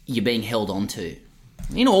 you're being held on to.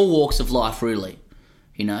 In all walks of life, really,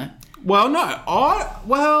 Well, no,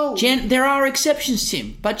 there are exceptions,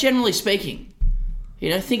 Tim, but generally speaking,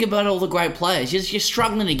 Think about all the great players. You're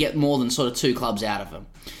struggling to get more than sort of 2 clubs out of them.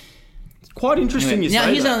 Quite interesting you say that.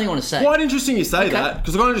 Now, here's the only thing I want to say. Quite interesting you say that,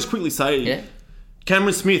 because I'm going to just quickly say to you. Yeah.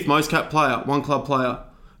 Cameron Smith, most capped player, 1 club player.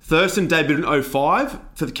 Thurston debuted in 2005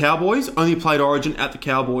 for the Cowboys, only played Origin at the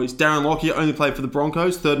Cowboys. Darren Lockyer only played for the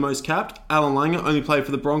Broncos, 3rd most capped. Alan Langer only played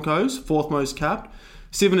for the Broncos, 4th most capped.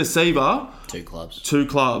 Sivan Asiva, 2 clubs. 2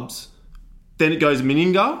 clubs. Then it goes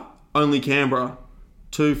Meninga, only Canberra,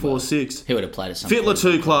 2, 4, 6. He would have played at some Fittler, point.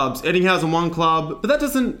 2 clubs. Eddinghausen, 1 club. But that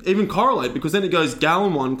doesn't even correlate, because then it goes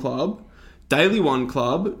Gallen, 1 club. Daly, 1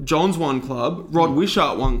 club. Johns, 1 club. Rod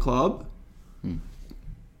Wishart, 1 club.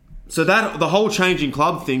 So that the whole changing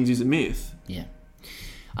club things is a myth. Yeah.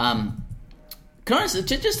 Can I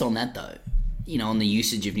just on that though, on the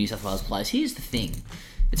usage of New South Wales players, here's the thing.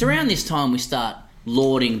 It's around this time we start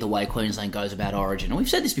lauding the way Queensland goes about Origin. And we've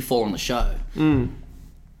said this before on the show.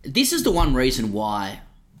 This is the one reason why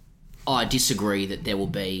I disagree that there will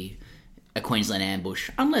be a Queensland ambush,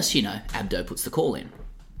 unless, Abdo puts the call in.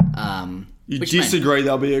 You disagree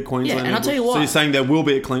there'll be a Queensland ambush? And I'll tell you why. So you're saying there will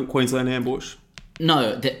be a Queensland ambush?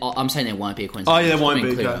 No, I'm saying there won't be a Queensland ambush. There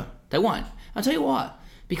won't be. Okay. They won't. I'll tell you why.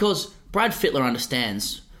 Because Brad Fittler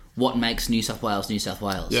understands what makes New South Wales New South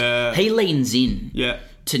Wales. Yeah. He leans in Yeah.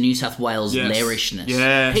 to New South Wales' larishness.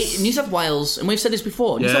 Yes. New South Wales, and we've said this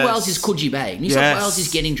before, New South Wales is Coogee Bay. New South Wales is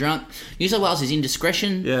getting drunk. New South Wales is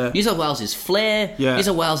indiscretion. Yeah. New South Wales is flair. Yeah. New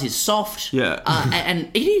South Wales is soft. Yeah.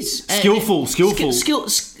 And it is. Skillful.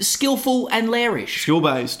 Skillful and lairish.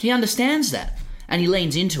 Skill-based. He understands that. And he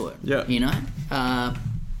leans into it. Yeah.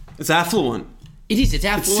 It's affluent. It is. It's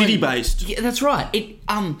affluent. It's city-based. Yeah, that's right.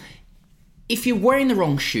 If you're wearing the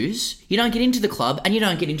wrong shoes, you don't get into the club and you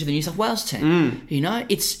don't get into the New South Wales team.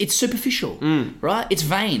 It's superficial, right? It's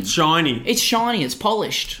vain. Shiny. It's shiny. It's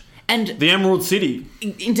polished. And the Emerald City.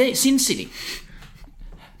 Indeed, Sin City.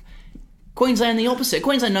 Queensland the opposite.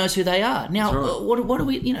 Queensland knows who they are. Now, right. what do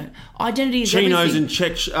we, identity is Chinos everything. and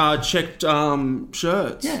checked shirts from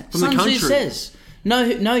Sun the country. Tzu says,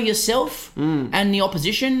 know yourself and the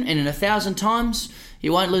opposition, and in 1,000 times,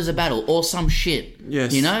 you won't lose a battle, or some shit.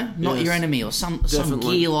 Yes. Not your enemy, or some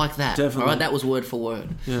gear like that. Definitely. All right, that was word for word.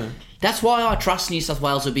 Yeah. That's why I trust New South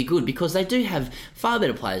Wales will be good, because they do have far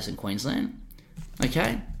better players than Queensland.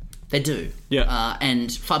 Okay? They do. Yeah. And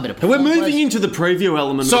far better And we're players. moving into the preview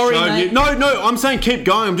element Sorry, of the show. mate. No, I'm saying keep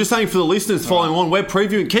going. I'm just saying for the listeners following on, we're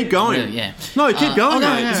previewing. Keep going. Yeah. No, keep going,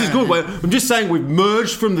 mate. No, This is good. I'm just saying we've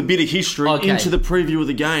merged from the bit of history Okay. into the preview of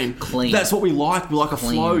the game. Clean. That's what we like. We like a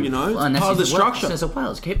flow, It's And that's part of the structure. New South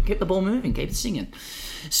Wales. Keep the ball moving. Keep it singing.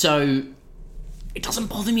 So it doesn't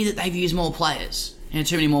bother me that they've used more players.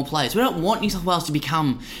 Too many more players. We don't want New South Wales to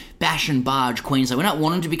become bash and barge Queensland. We don't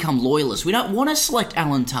want them to become loyalists. We don't want to select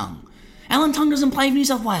Alan Tongue. Alan Tongue doesn't play for New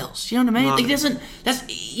South Wales. You know what I mean? No. He doesn't.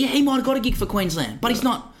 He might have got a gig for Queensland, but he's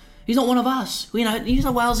not. He's not one of us. New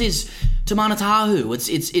South Wales is Tamana Tahu.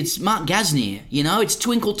 It's Mark Gasnier. It's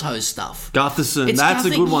Twinkle Toes stuff. Gutherson. It's That's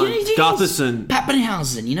a good one. Gutherson.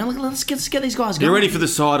 Pappenhausen. Let's get these guys going. You're ready for the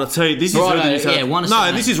side. I'll tell you. This is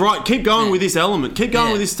Right, this is right. Keep going with this element. Keep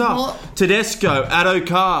going with this stuff. Well, Tedesco, Mm.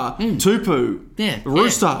 Addo-Carr, Tupu,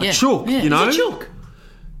 Rooster, Chook. Yeah. Is it Chook?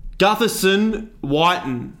 Gutherson,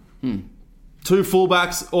 Whiten. 2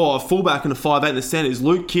 fullbacks, or a fullback and a 5'8" in the centres.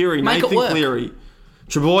 Luke Keary, Make it Nathan work. Cleary,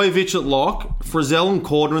 Trebojevic at lock, Frizzell and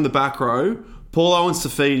Cordner in the back row, Paulo and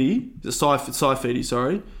Saifidi,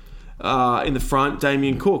 in the front,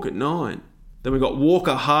 Damien Cook at 9. Then we've got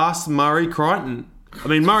Walker, Haas, Murray, Crichton. I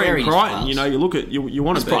mean, Murray and Crichton, you look at, you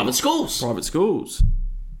want to be. Private schools. Private schools.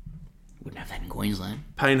 Wouldn't have that in Queensland.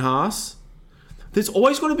 Payne Haas. There's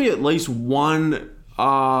always got to be at least one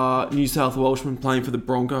New South Welshman playing for the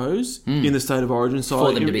Broncos in the State of Origin side.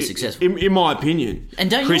 For them to be successful. In my opinion. And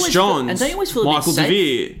don't Chris Johns, you always feel a Michael bit safe?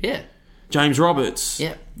 DeVere, Yeah. James Roberts.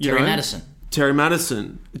 Yeah. Terry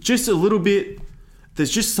Madison. Just a little bit. There's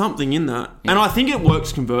just something in that. Yeah. And I think it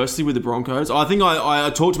works conversely with the Broncos. I think I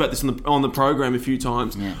talked about this on the program a few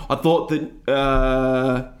times. Yeah. I thought that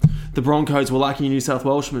the Broncos were lacking a New South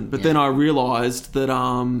Welshman. But then I realised that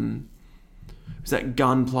it was that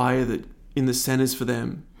gun player that in the centres for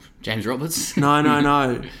them. James Roberts? No.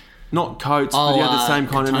 Not Coates, but he had the same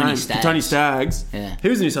kind of name. Tony Staggs. Yeah. He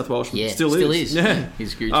was a New South Welshman. Yeah, Still is. Yeah.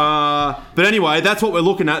 He's huge. But anyway, that's what we're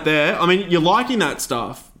looking at there. I mean, you're liking that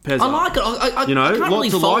stuff, Pezza. I like it. I can't really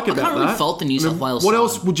fault the New South Wales What side.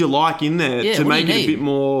 else would you like in there to make it a bit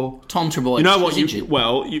more... Tom Trebojevic. You know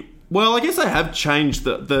what? Well, I guess they have changed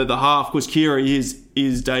the half because Keary is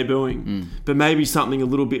debuting. But maybe something a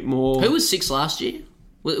little bit more... Who was 6 last year?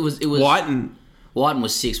 It was Whiten. Whiten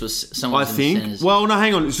was 6. Was someone? I think. Well, no,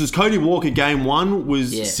 hang on. It was Cody Walker. Game 1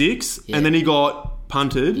 was 6, and then he got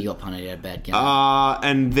punted. He got punted out of bad game.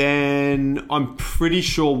 And then I'm pretty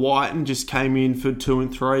sure Whiten just came in for 2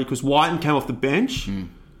 and 3 because Whiten came off the bench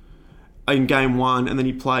in game 1 and then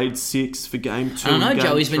he played 6 for game 2. I know and game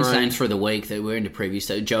Joey's been 3. saying through the week that we're into previews,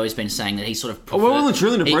 so Joey's been saying that he sort of we're well and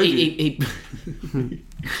truly in a preview.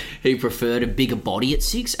 He preferred a bigger body at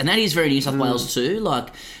 6, and that is very New South Wales too. Like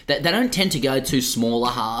they don't tend to go to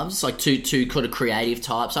smaller halves, like two kind of creative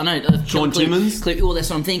types. I know Sean Timmins. Well,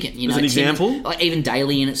 that's what I'm thinking. You know, as an example, like even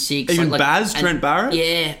Daly in at 6, even Trent Barrett.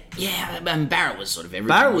 Yeah. And Barrett was sort of everything.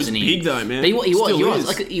 Barrett was wasn't big though, man. But he Still was is.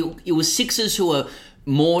 like it was 6s who are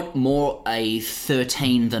more a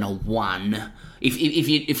 13 than a 1.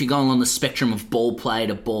 If you're going on the spectrum of ball player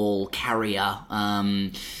to ball carrier.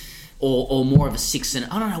 Or more of a 6 and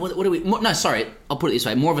I don't know what do we? No, sorry, I'll put it this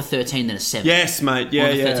way: more of a 13 than a 7. Yes, mate. Yeah,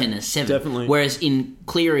 more of a 13 than a 7. Definitely. Whereas in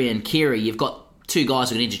Cleary and Keary, you've got 2 guys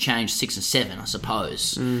who can interchange 6 and 7, I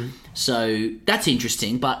suppose. So that's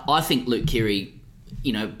interesting. But I think Luke Keary,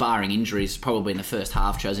 you know, barring injuries, probably in the first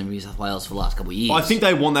half chosen for New South Wales for the last couple of years. I think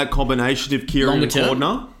they want that combination of Keary and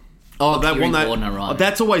Cordner. Oh, they want that. Cordner, right.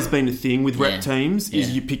 That's always been a thing with rep teams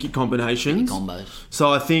is you pick your combinations. Combos.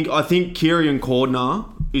 So I think Keary and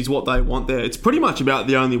Cordner is what they want there. It's pretty much about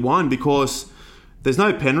the only one because there's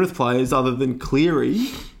no Penrith players other than Cleary.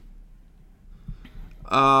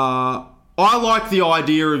 I like the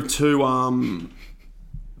idea of 2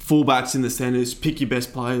 fullbacks in the centres. Pick your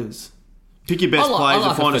best players. Pick your best players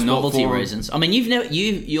and find a spot novelty for reasons. I mean, you've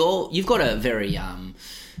got a very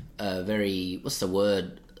what's the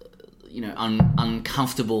word? You know,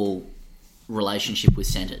 uncomfortable relationship with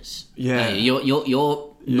centres. Yeah, you're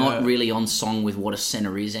not really on song with what a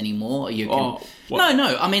centre is anymore. You can,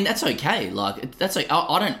 no. I mean, that's okay. Like that's okay.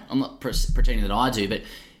 I'm not pretending that I do, but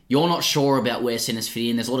you're not sure about where centres fit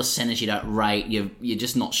in. There's a lot of centres you don't rate. You're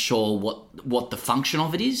just not sure what the function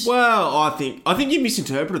of it is. Well, I think you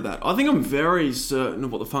misinterpreted that. I think I'm very certain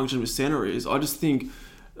of what the function of a centre is. I just think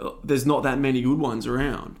there's not that many good ones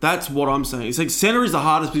around. That's what I'm saying. It's like centre is the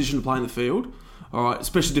hardest position to play in the field. All right,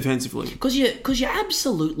 especially defensively. Because you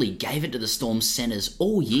absolutely gave it to the Storm centres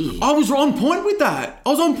all year. I was on point with that.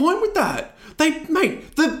 The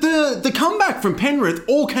comeback from Penrith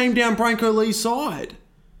all came down Branko Lee's side.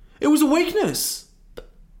 It was a weakness. But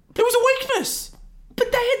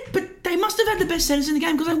they must have had the best centres in the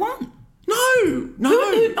game because they won. No.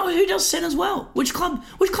 Who does centres well? Which club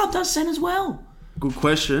does centres well? Good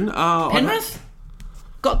question. Penrith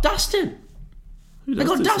got dusted. They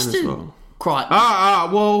got dusted. Crichton.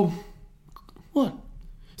 Well. What?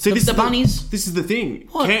 See, the bunnies. This is the thing.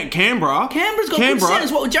 What? Canberra's got good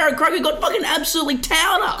centres. What? Jared Croker got fucking absolutely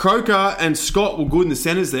towed up. Croker and Scott were good in the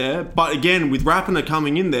centres there, but again, with Rapiner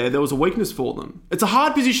coming in there was a weakness for them. It's a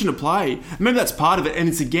hard position to play. Maybe that's part of it, and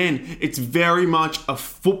it's very much a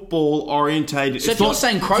football orientated. So if you're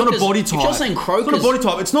saying Croker's, it's not a body type. If you're saying Croker's, it's not a body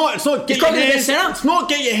type. It's not get your hands. It's not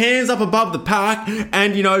get your hands up above the pack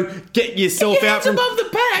and get yourself out from above the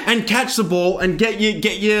pack and catch the ball and get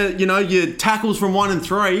your tackles from 1 and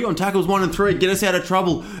 3. On tackles 1 and 3, get us out of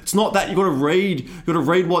trouble. It's not that. You got to read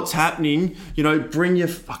what's happening. Bring your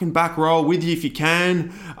fucking back row with you if you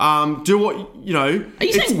can. Do what Are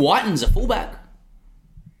you saying Whiten's a fullback?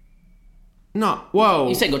 No. Well,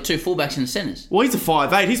 you said got 2 fullbacks in the centres. Well, he's a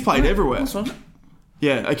 5'8". He's played everywhere. That's right.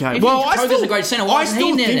 Yeah. Okay. If well, Croker's a great centre. I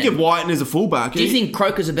still think of Whiten as a fullback. Do you think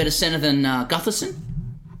Croker's a better centre than Gutherson?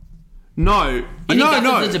 No. You think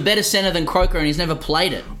Gutherson's a better centre than Croker and he's never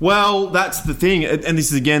played it? Well, that's the thing. And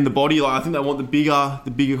this is, again, the body. I think they want the bigger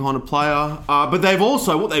kind of player. But they've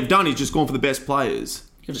also, what they've done is just gone for the best players.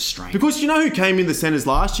 You're just strange. Because you know who came in the centres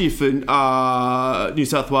last year for New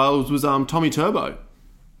South Wales was Tommy Turbo.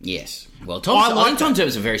 Yes. Well, I think Tom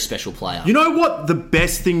Turbo's a very special player. You know what the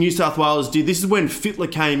best thing New South Wales did? This is when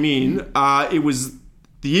Fittler came in. It was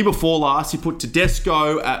the year before last. He put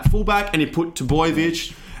Tedesco at fullback and he put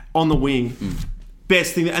Trbojevic on the wing.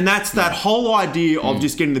 Best thing, and that's that whole idea of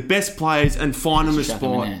just getting the best players and find them a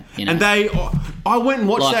spot. And I went and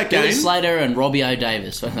watched that game. Billy Slater and Robbie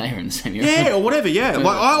O'Davis, when they were in the same year. Yeah, or whatever. Yeah,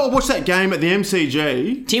 I watched that game at the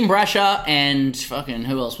MCG. Tim Brasher and fucking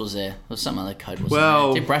who else was there? There was some other code.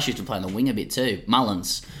 Well, Tim Brasher used to play on the wing a bit too.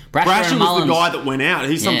 Mullins. Brasher was the guy that went out.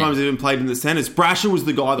 He sometimes even played in the centres. Brasher was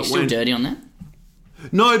the guy that still went. Dirty on that?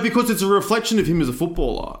 No, because it's a reflection of him as a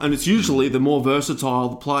footballer, and it's usually the more versatile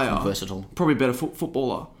the player. Probably a better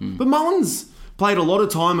footballer. But Mullins played a lot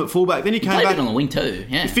of time at fullback. Then he came back on the wing too.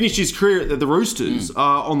 Yeah, he finished his career at the Roosters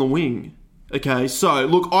on the wing. Okay, so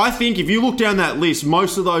look, I think if you look down that list,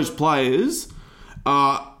 most of those players,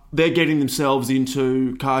 they're getting themselves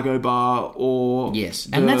into Cargo Bar or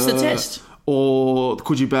and that's the test. Or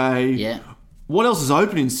Coogee Bay. Yeah. What else is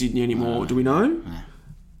open in Sydney anymore? Do we know? No.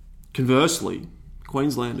 Conversely,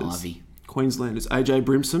 Queenslanders. Ivy. Queenslanders. AJ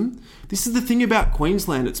Brimson. This is the thing about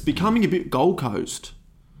Queensland. It's becoming a bit Gold Coast,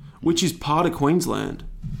 which is part of Queensland.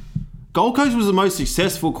 Gold Coast was the most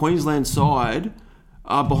successful Queensland side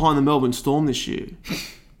behind the Melbourne Storm this year.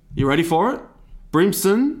 You ready for it?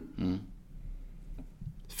 Brimson.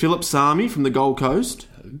 Philip Sami from the Gold Coast.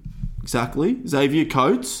 Exactly. Xavier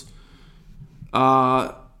Coates.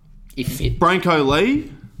 Branko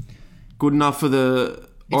Lee. Good enough for the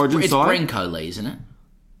Origin side. It's Branko Lee, isn't it?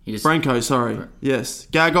 Branko, sorry. Yes.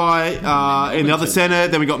 Gagai in the other centre.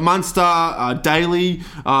 Then we got Munster, Daly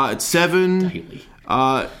at 7. Daly.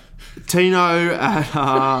 Tino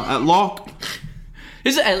at lock.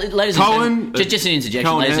 Ladies Cohen, and gentlemen, just an interjection,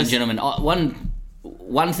 Cohen, ladies and yes. gentlemen.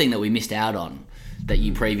 One thing that we missed out on that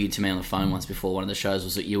you previewed to me on the phone once before one of the shows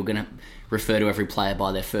was that you were going to refer to every player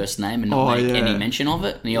by their first name and not make any mention of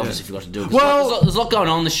it. And you obviously forgot to do it. There's a lot going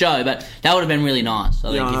on in the show, but that would have been really nice.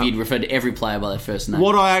 I think if you'd referred to every player by their first name.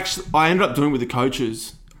 What I ended up doing with the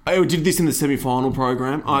coaches, I did this in the semi-final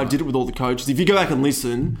program. I did it with all the coaches. If you go back and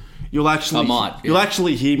listen, you'll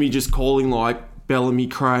actually hear me just calling like Bellamy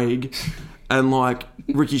Craig and like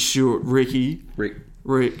Ricky Stewart Rick.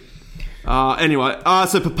 Anyway,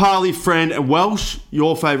 so Papali, Friend, and Welsh,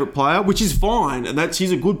 your favourite player, which is fine, and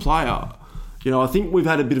he's a good player. You know, I think we've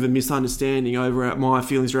had a bit of a misunderstanding over at my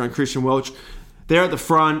feelings around Christian Welch. There at the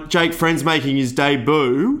front, Jake Friend's making his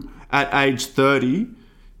debut at age 30.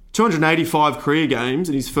 285 career games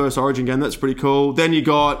in his first Origin game. That's pretty cool. Then you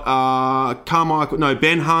got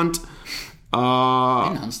Ben Hunt.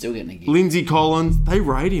 Ben Hunt's still getting a gig. Lindsay Collins. They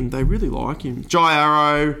rate him. They really like him. Jai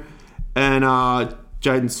Arrow and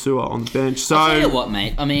Jaden Sewer on the bench. So, I'll tell you what,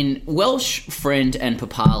 mate. I mean, Welsh, Friend, and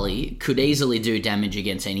Papali could easily do damage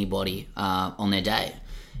against anybody on their day.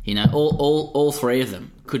 You know, all three of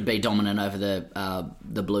them could be dominant over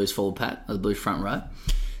the Blues forward pack or the Blues front row.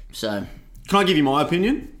 So, can I give you my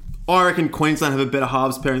opinion? I reckon Queensland have a better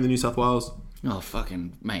halves pairing than New South Wales. Oh,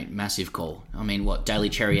 fucking, mate, massive call. I mean, what, Daly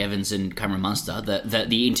Cherry Evans and Cameron Munster,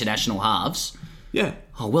 the international halves? Yeah.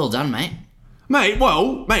 Oh, well done, mate. Mate,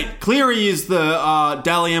 Cleary is the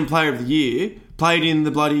Dally M Player of the Year. Played in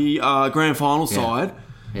the bloody grand final side.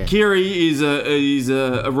 Yeah. Keary is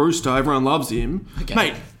a rooster. Everyone loves him. Okay.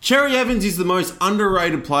 Mate, Cherry Evans is the most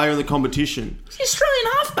underrated player in the competition. He's the Australian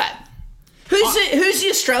halfback. Who's the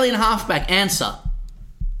Australian halfback? Answer.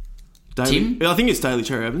 Tim? I think it's Daly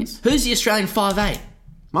Cherry Evans. Who's the Australian 5'8"?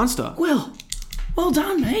 Munster. Well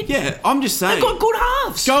done, mate. Yeah, I'm just saying. They've got good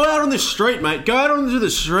halves. Go out on the street, mate. Go out onto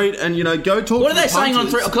the street and, go talk What to are they saying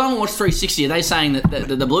punters. on... Because I haven't watched 360. Are they saying that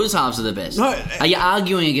the Blues halves are the best? No. Are you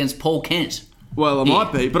arguing against Paul Kent? Well, I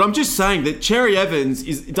might be. But I'm just saying that Cherry Evans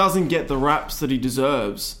doesn't get the raps that he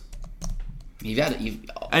deserves.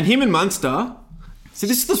 And him and Munster... See,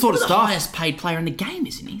 this is the sort of the stuff... highest paid player in the game,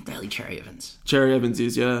 isn't he? Daly Cherry Evans. Cherry Evans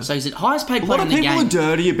is, yeah. So he's the highest paid player in the game. A lot of people are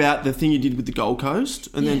dirty about the thing you did with the Gold Coast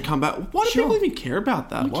and then come back. Why do people even care about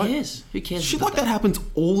that? Who cares? Who cares? Shit like that happens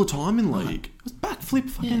all the time in league. It was backflip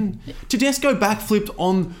fucking... Yeah. Tedesco backflipped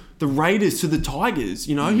on the Raiders to the Tigers,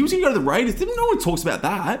 He was going to go to the Raiders. No one talks about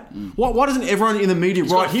that. Why doesn't everyone in the media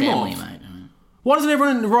write him off? Mate. Why doesn't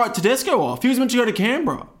everyone write Tedesco off? He was meant to go to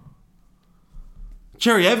Canberra.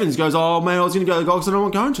 Cherry Evans goes, oh, man, I was going to go to the Gold Coast. I don't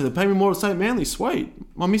want going to. They pay me more to stay at Manly. Sweet.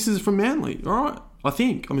 My missus is from Manly. All right. I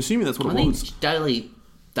think. I'm assuming that's what it was. I think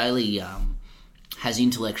Daly has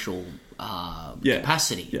intellectual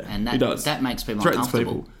capacity. Yeah, and he does. That makes people Threatens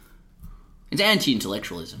uncomfortable. People. It's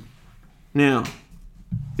anti-intellectualism. Now,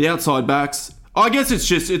 the outside backs, I guess it's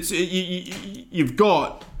just, you've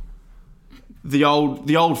got the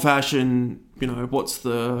old-fashioned, what's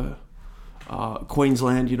the...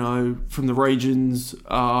 Queensland, from the regions,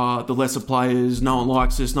 the lesser players, no one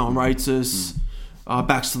likes us, no one rates us,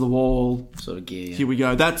 backs to the wall. Sort of gear, yeah. Here we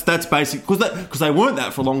go. That's basic, because they weren't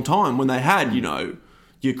that for a long time when they had,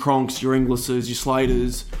 your Cronks, your Inglisses, your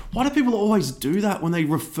Slaters. Why do people always do that when they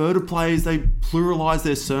refer to players, they pluralise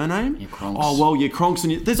their surname? Your Cronks. Oh, well, your Cronks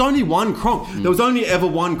and your... There's only one Cronk. There was only ever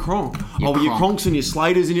one Cronk. Your Cronks and your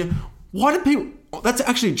Slaters and your... Why do people... That's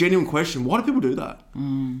actually a genuine question. Why do people do that?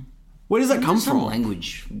 Where does that come from? Some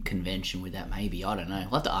language convention with that, maybe. I don't know. I'll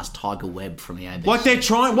have to ask Tiger Webb from the ABC. What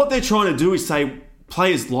they're trying to do is say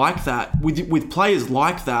players like that. With players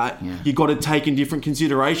like that, you've got to take in different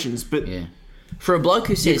considerations. But for a bloke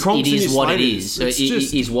who says it is what it is,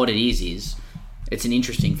 it's what it is, it's an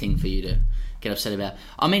interesting thing for you get upset about.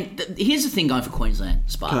 I mean, here's the thing going for Queensland,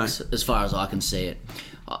 Sparks, as far as I can see it.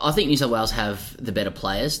 I think New South Wales have the better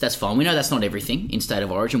players. That's fine. We know that's not everything in State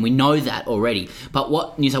of Origin. We know that already. But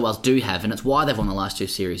what New South Wales do have, and it's why they've won the last 2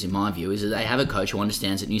 series, in my view, is that they have a coach who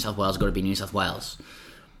understands that New South Wales has got to be New South Wales.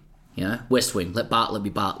 You know, West Wing, let Bartlett be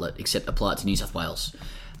Bartlett, except apply it to New South Wales.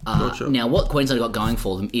 Gotcha. Now, what Queensland got going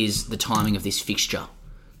for them is the timing of this fixture.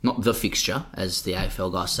 Not the fixture, as the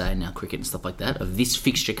AFL guys say, now cricket and stuff like that, of this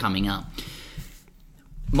fixture coming up.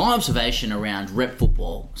 My observation around rep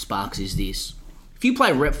football, Sparks, is this. If you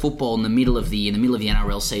play rep football in the middle of the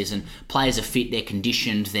NRL season, players are fit, they're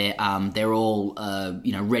conditioned, they're all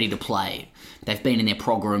ready to play. They've been in their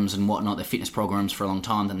programs and whatnot, their fitness programs for a long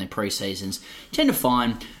time, done their pre-seasons. You tend to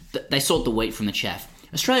find that they sort the wheat from the chaff.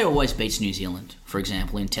 Australia always beats New Zealand, for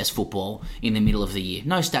example, in Test football in the middle of the year.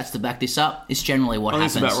 No stats to back this up. It's generally what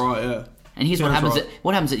happens. That's about right, yeah. And here's what happens.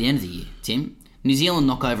 What happens at the end of the year, Tim? New Zealand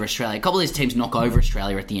knock over Australia. A couple of these teams knock over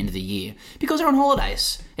Australia at the end of the year because they're on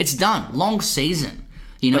holidays. It's done. Long season.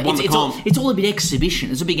 You know, it's all a bit exhibition.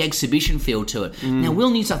 There's a big exhibition feel to it. Now, will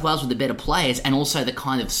New South Wales with the better players and also the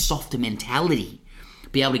kind of softer mentality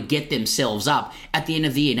be able to get themselves up at the end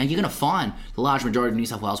of the year? Now, you're going to find the large majority of New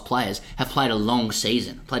South Wales players have played a long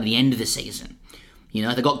season, played at the end of the season. You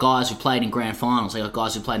know, they've got guys who played in grand finals. They've got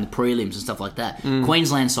guys who played in the prelims and stuff like that.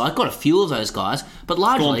 Queensland side got a few of those guys, but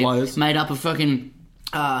largely made up of fucking,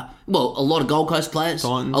 a lot of Gold Coast players,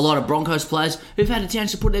 Titans. A lot of Broncos players who've had a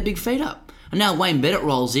chance to put their big feet up. And now Wayne Bennett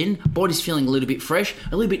rolls in, body's feeling a little bit fresh,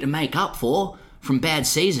 a little bit to make up for from bad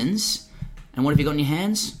seasons. And what have you got in your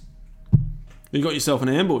hands? You got yourself an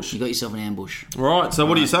ambush. Right, so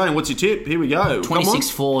what are you saying? What's your tip? Here we go.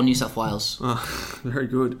 26-4 New South Wales. Oh, very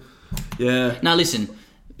good. Yeah. Now listen,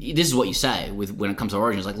 this is what you say when it comes to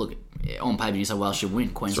Origin. It's like, look, on paper New South Wales should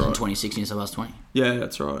win. Queensland 26, New South Wales 20. Yeah,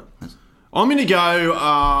 that's right. I'm gonna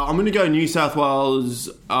go New South Wales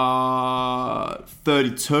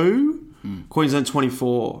 32, Queensland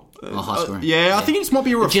 24. High scoring. I think it just might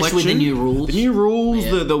be a reflection. Just with the new rules.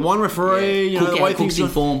 The one referee, the way things in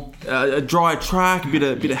form. A dry track, a bit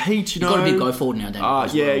of heat, You've got a bit go forward now,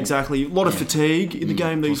 don't you? Exactly. A lot of fatigue in the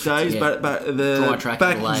game these days. But the dry track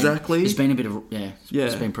back, in Adelaide. exactly. It's been a bit of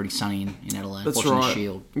it's been pretty sunny in Adelaide. That's watching right. the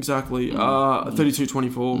Shield. Exactly.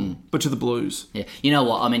 32-24, but to the Blues. Yeah. You know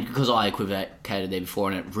what? I mean, because I equivocated there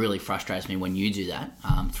before, and it really frustrates me when you do that.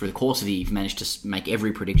 Through the course of the year, you've managed to make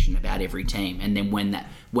every prediction about every team, and then when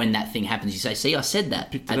that thing happens, you say, "See, I said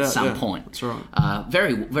that at some point." That's right.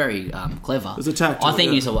 Very, very clever. There's a tactic. I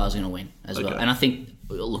think New South Wales is going to win as well, and I think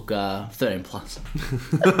 13 plus.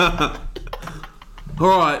 All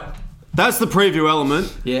right, that's the preview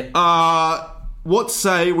element. Yeah. What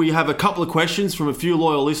say we have a couple of questions from a few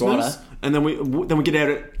loyal listeners, Righto. and then we get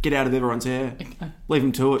out of everyone's hair, leave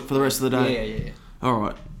them to it for the rest of the day. Yeah. All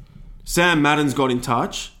right. Sam Madden's got in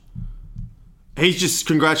touch. He's just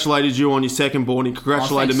congratulated you on your second born. He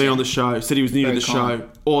congratulated me on the show. Said he was new to the show.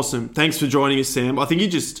 Awesome. Thanks for joining us, Sam. I think he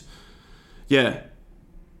just, he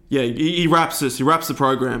wraps us. He wraps the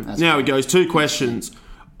program. Now he goes, 2 questions.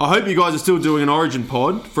 I hope you guys are still doing an Origin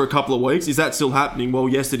pod for a couple of weeks. Is that still happening? Well,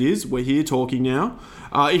 yes, it is. We're here talking now.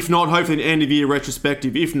 If not, hopefully an end of year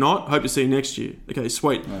retrospective. If not, hope to see you next year. Okay,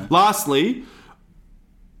 sweet. Yeah. Lastly,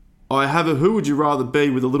 I have a who would you rather be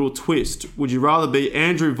with a little twist. Would you rather be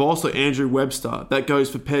Andrew Voss or Andrew Webster? That goes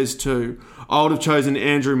for Pez too. I would have chosen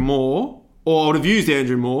Andrew Moore, or I would have used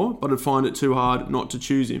Andrew Moore, but I'd find it too hard not to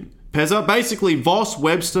choose him. Pezza, basically Voss,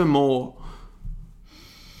 Webster, Moore.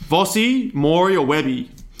 Vossi, Morey or Webby?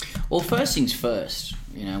 Well, first things first,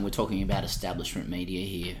 we're talking about establishment media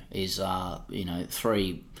here, is,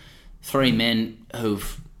 three men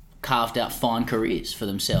who've carved out fine careers for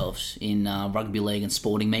themselves in rugby league and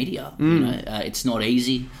sporting media. It's not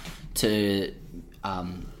easy to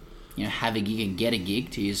have a gig and get a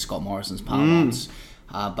gig, to use Scott Morrison's parlance,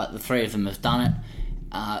 but the three of them have done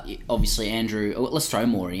it. Obviously Andrew, let's throw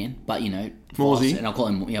Morey in, but Morsey, and I'll call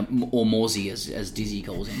him or Morsey as Dizzy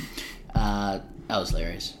calls him. That was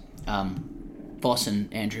hilarious. Voss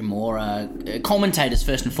and Andrew Moore are commentators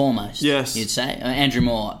first and foremost. Yes, you'd say Andrew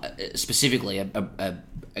Moore specifically a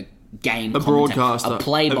game broadcaster, a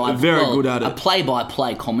play-by, very good at it, a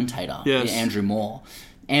play-by-play commentator. Yes, Andrew Moore.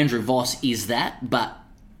 Andrew Voss is that, but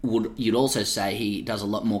you'd also say he does a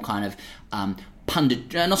lot more kind of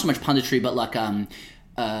pundit, not so much punditry, but like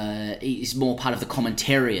he's more part of the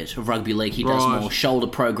commentariat of rugby league. He does more shoulder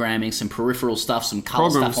programming, some peripheral stuff, some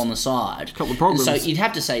colour stuff on the side. A couple of programs. And so you'd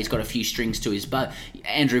have to say he's got a few strings to his bow.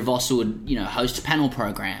 Andrew Voss would, host panel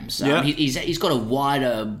programs. He's got a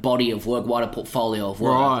wider body of work, wider portfolio of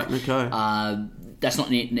work. Right, okay. that's not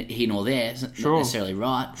here nor there. It's not necessarily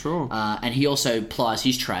right. Sure. And he also plies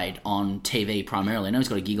his trade on TV primarily. I know he's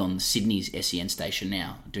got a gig on Sydney's SEN station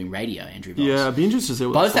now, doing radio, Andrew Voss. Yeah, I'd be interested to see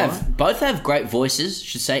what Both have great voices, I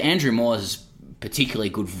should say. Andrew Moore's particularly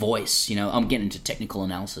good voice. You know, I'm getting into technical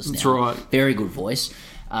analysis now. That's right. Very good voice.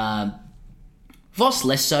 Voss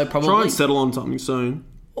less so, probably. Try and settle on something soon.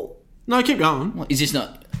 Oh. No, keep going. What, is this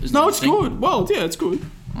not... No, it's good. Well, yeah, it's good.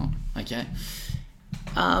 Oh, okay.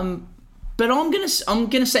 But I'm gonna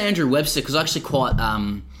say Andrew Webster because I actually quite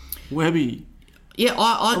Webby. Yeah,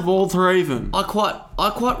 I of all three of them, I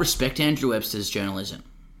quite respect Andrew Webster's journalism.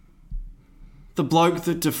 The bloke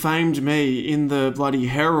that defamed me in the bloody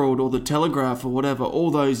Herald or the Telegraph or whatever all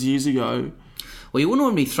those years ago. Well, you wouldn't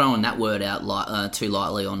want to be throwing that word out too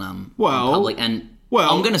lightly on on public. And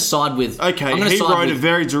I'm going to side with. Okay, he wrote a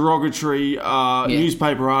very derogatory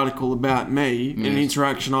newspaper article about me in an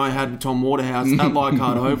interaction I had with Tom Waterhouse at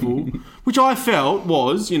Leichhardt Oval, which I felt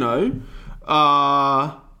was, didn't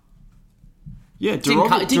cast you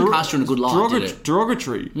in a good light, did it?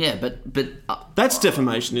 Derogatory. Yeah, but that's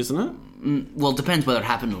defamation, isn't it? Well, it depends whether it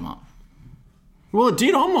happened or not. Well, it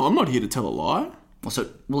did. I'm not here to tell a lie.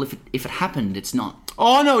 Well, if it happened, it's not.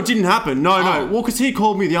 Oh, no, it didn't happen. No. Well, because he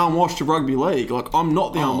called me the unwashed of rugby league. Like, I'm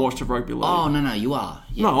not the unwashed of rugby league. Oh, no, you are.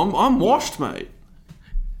 Yeah. No, I'm washed, mate.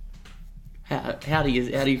 How do you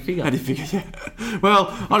figure? How do you figure? Yeah.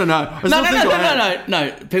 Well, I don't know.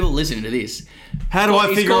 No. People listening to this. How do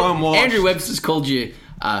I figure I'm washed? Andrew Webster's called you.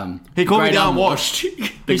 He called me the unwashed.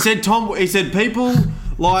 He said people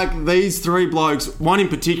like these three blokes, one in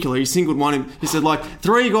particular, he singled one in. He said like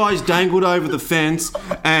three guys dangled over the fence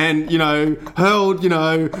and hurled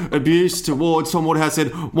abuse towards Tom Waterhouse. Said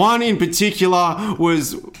one in particular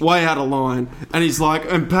was way out of line, and he's like,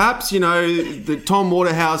 and perhaps the Tom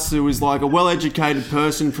Waterhouse, who was like a well-educated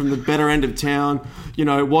person from the better end of town,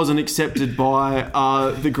 wasn't accepted by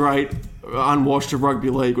the great unwashed of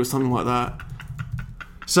rugby league or something like that.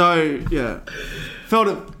 So, yeah, felt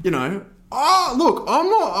it, Oh, look,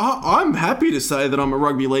 I'm happy to say that I'm a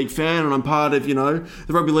rugby league fan and I'm part of, the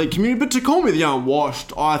rugby league community, but to call me the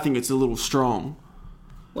unwashed, I think it's a little strong.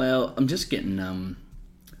 Well, I'm just getting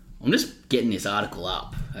this article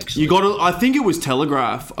up, actually. I think it was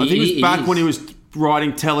Telegraph. I think it was back when he was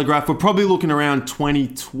writing Telegraph. We're probably looking around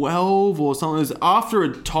 2012 or something. It was after a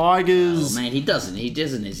Tigers. Oh man, he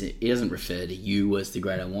doesn't refer to you as the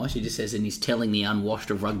great unwashed. He just says, and he's telling the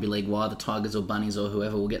unwashed of rugby league why the Tigers or Bunnies or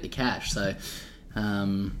whoever will get the cash. So, but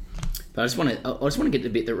I just want to get the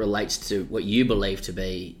bit that relates to what you believe to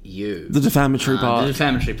be you. The defamatory part. The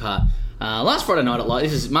defamatory part. Last Friday night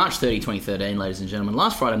this is March 30, 2013, ladies and gentlemen.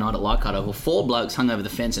 Last Friday night at Leichhardt Oval, 4 blokes hung over the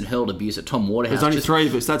fence and hurled abuse at Tom Waterhouse. There's only 3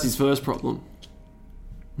 of us. That's his first problem.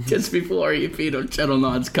 Just before he appeared on Channel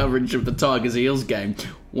 9's coverage of the Tigers Eels game,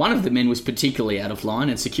 one of the men was particularly out of line,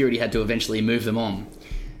 and security had to eventually move them on.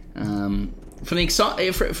 From the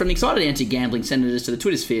excited anti-gambling senators to the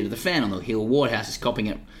Twitter sphere to the fan on the hill, Waterhouse is copping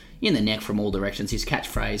it in the neck from all directions. His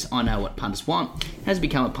catchphrase, "I know what punters want," has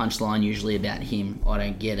become a punchline, usually about him. I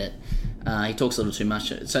don't get it. He talks a little too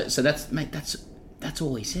much. So that's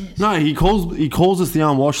all he says. No, he calls us the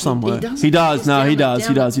unwashed somewhere. He does. He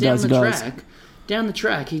does. Down the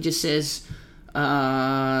track, he just says,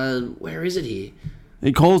 where is it here?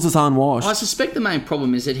 He calls us unwashed. I suspect the main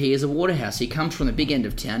problem is that he is a Waterhouse. He comes from the big end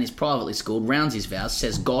of town, he's privately schooled, rounds his vows,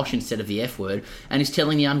 says gosh instead of the F word, and he's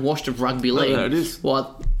telling the unwashed of rugby league. No, it is.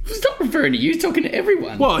 Well, he's not referring to you, he's talking to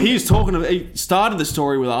everyone. Well, he started the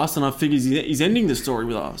story with us, and I figure he's ending the story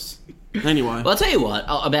with us. Anyway. Well, I'll tell you what,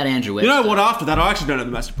 about Andrew Webster. You know what, after that, I actually don't have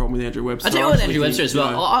a massive problem with Andrew Webster. I'll tell you what, Andrew Webster as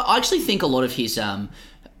well. I actually think a lot of his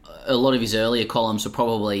earlier columns are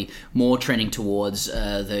probably more trending towards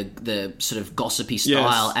the sort of gossipy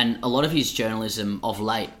style, yes. And a lot of his journalism of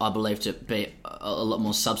late, I believe, to be a lot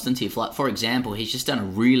more substantive. Like, for example, he's just done a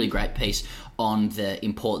really great piece on the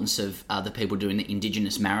importance of the people doing the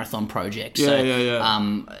Indigenous Marathon Project. Yeah.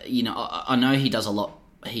 I know he does a lot.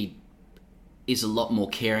 He is a lot more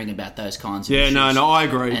caring about those kinds of issues. No, I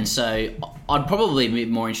agree. And so I'd probably be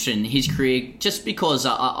more interested in his career just because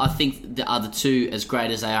I think the other two, as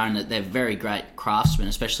great as they are, and that they're very great craftsmen,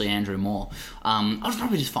 especially Andrew Moore, I'd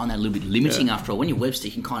probably just find that a little bit limiting after all. When you're Webster,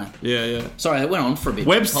 you can kind of... Yeah. Sorry, that went on for a bit.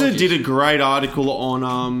 Webster did a great article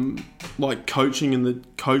on coaching and the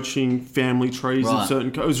coaching family trees and certain...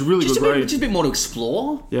 It was really good read. Just a bit more to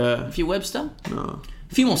explore. Yeah. If you're Webster. No.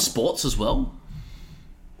 A few more sports as well.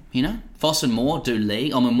 Foss and Moore do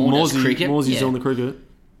league. Moore does cricket. Morsey's on the cricket.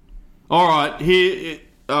 All right, here,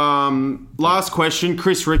 last question.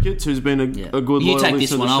 Chris Ricketts, who's been a good loyal listener to the show. You take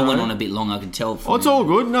this one. I went on a bit long, I can tell. It's all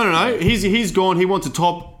good. No. He's gone. He wants a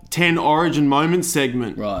top 10 Origin moments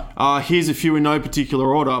segment. Right. Here's a few in no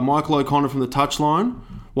particular order. Michael O'Connor from the touchline.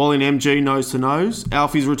 Wally and MG nose to nose.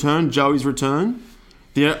 Alfie's return. Joey's return.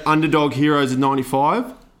 The underdog heroes at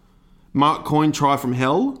 95. Mark Coyne try from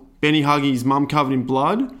hell. Benny Huggy's mum covered in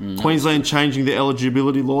blood. Queensland changing the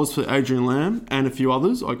eligibility laws for Adrian Lamb and a few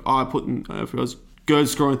others. Like I put in, Gerd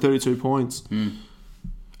scoring 32 points.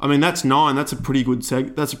 I mean, that's 9. That's a pretty good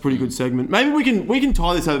segment. Maybe we can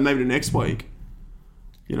tie this over maybe to next week.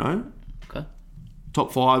 You know, Okay.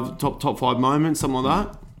 top five moments, something like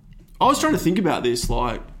that. I was trying to think about this.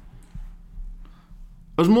 Like,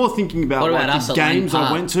 I was more thinking about, What about like, us the at Lang games I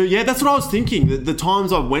Park? went to. Yeah, that's what I was thinking. The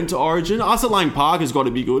times I went to Origin. Us at Lang Park has got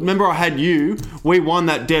to be good. Remember, I had you. We won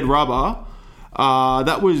that dead rubber.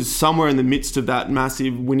 That was somewhere in the midst of that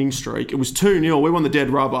massive winning streak. It was 2-0. We won the dead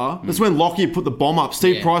rubber. That's when Lockyer put the bomb up.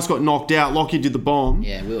 Steve Price got knocked out. Lockyer did the bomb.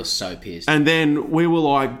 Yeah, we were so pissed. And then we were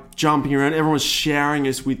like jumping around. Everyone was showering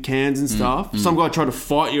us with cans and stuff. Some guy tried to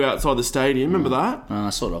fight you outside the stadium. Remember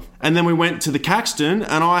that? Sort of. And then we went to the Caxton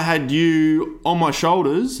and I had you on my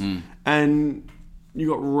shoulders and you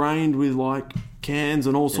got rained with like cans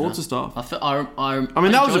and all sorts of stuff. I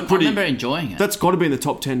mean, that was a pretty... I remember enjoying it. That's got to be in the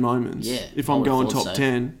top 10 moments. Yeah, If I I'm would've going thought top so.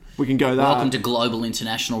 10, we can go that. Welcome to Global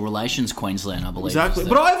International Relations, Queensland, I believe. Exactly.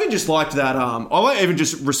 But I even just liked that... I even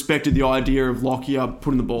just respected the idea of Lockyer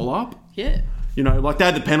putting the ball up. Yeah. You know, like they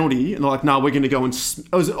had the penalty and they're like, no, we're going to go and...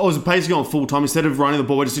 I was basically going full time. Instead of running the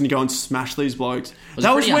ball, we're just going to go and smash these blokes. It was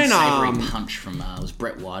a pretty unsavoury punch from... it was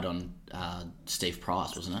Brett White on Steve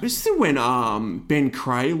Price, wasn't it? This is when Ben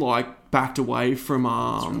Cray backed away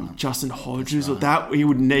from Justin Hodges. Or that he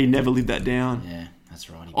never lived that down. Yeah, that's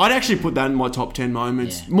right. I'd actually put that in my top 10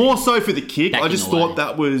 moments. Yeah. More so for the kick. I just Backing thought away.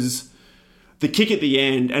 that was the kick at the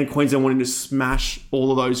end and Queensland wanting to smash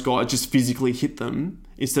all of those guys, just physically hit them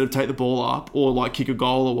instead of take the ball up or like kick a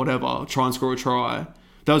goal or whatever, try and score a try.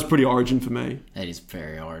 That was pretty Origin for me. That is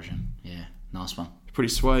very Origin. Yeah, nice one. Pretty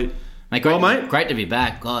sweet. Mate, Mate. Great to be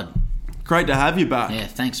back. God. Great to have you back. Yeah,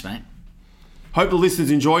 thanks, mate. Hope the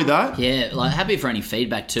listeners enjoyed that. Yeah, like happy for any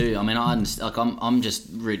feedback too. I mean, I'm just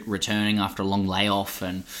returning after a long layoff,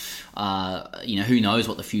 and who knows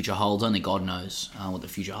what the future holds? Only God knows what the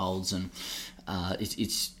future holds, and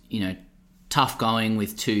it's tough going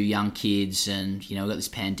with 2 young kids, and we've got this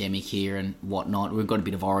pandemic here and whatnot. We've got a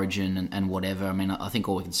bit of Origin and whatever. I mean, I think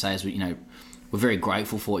all we can say is we're very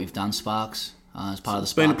grateful for what you've done, Sparks. As part of the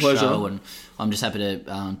Sparks show, and I'm just happy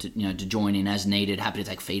to join in as needed. Happy to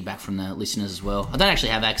take feedback from the listeners as well. I don't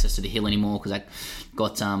actually have access to the Hill anymore because I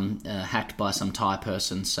got hacked by some Thai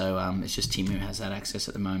person, so it's just Tim who has that access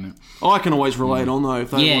at the moment. I can always relate on though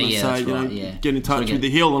if they want to say, get in touch with the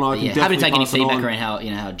Hill, and I can definitely happy to take any pass it feedback on.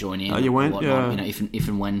 around how join in. You went, whatnot, if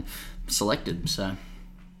and when selected. So,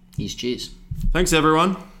 cheers. Thanks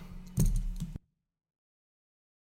everyone.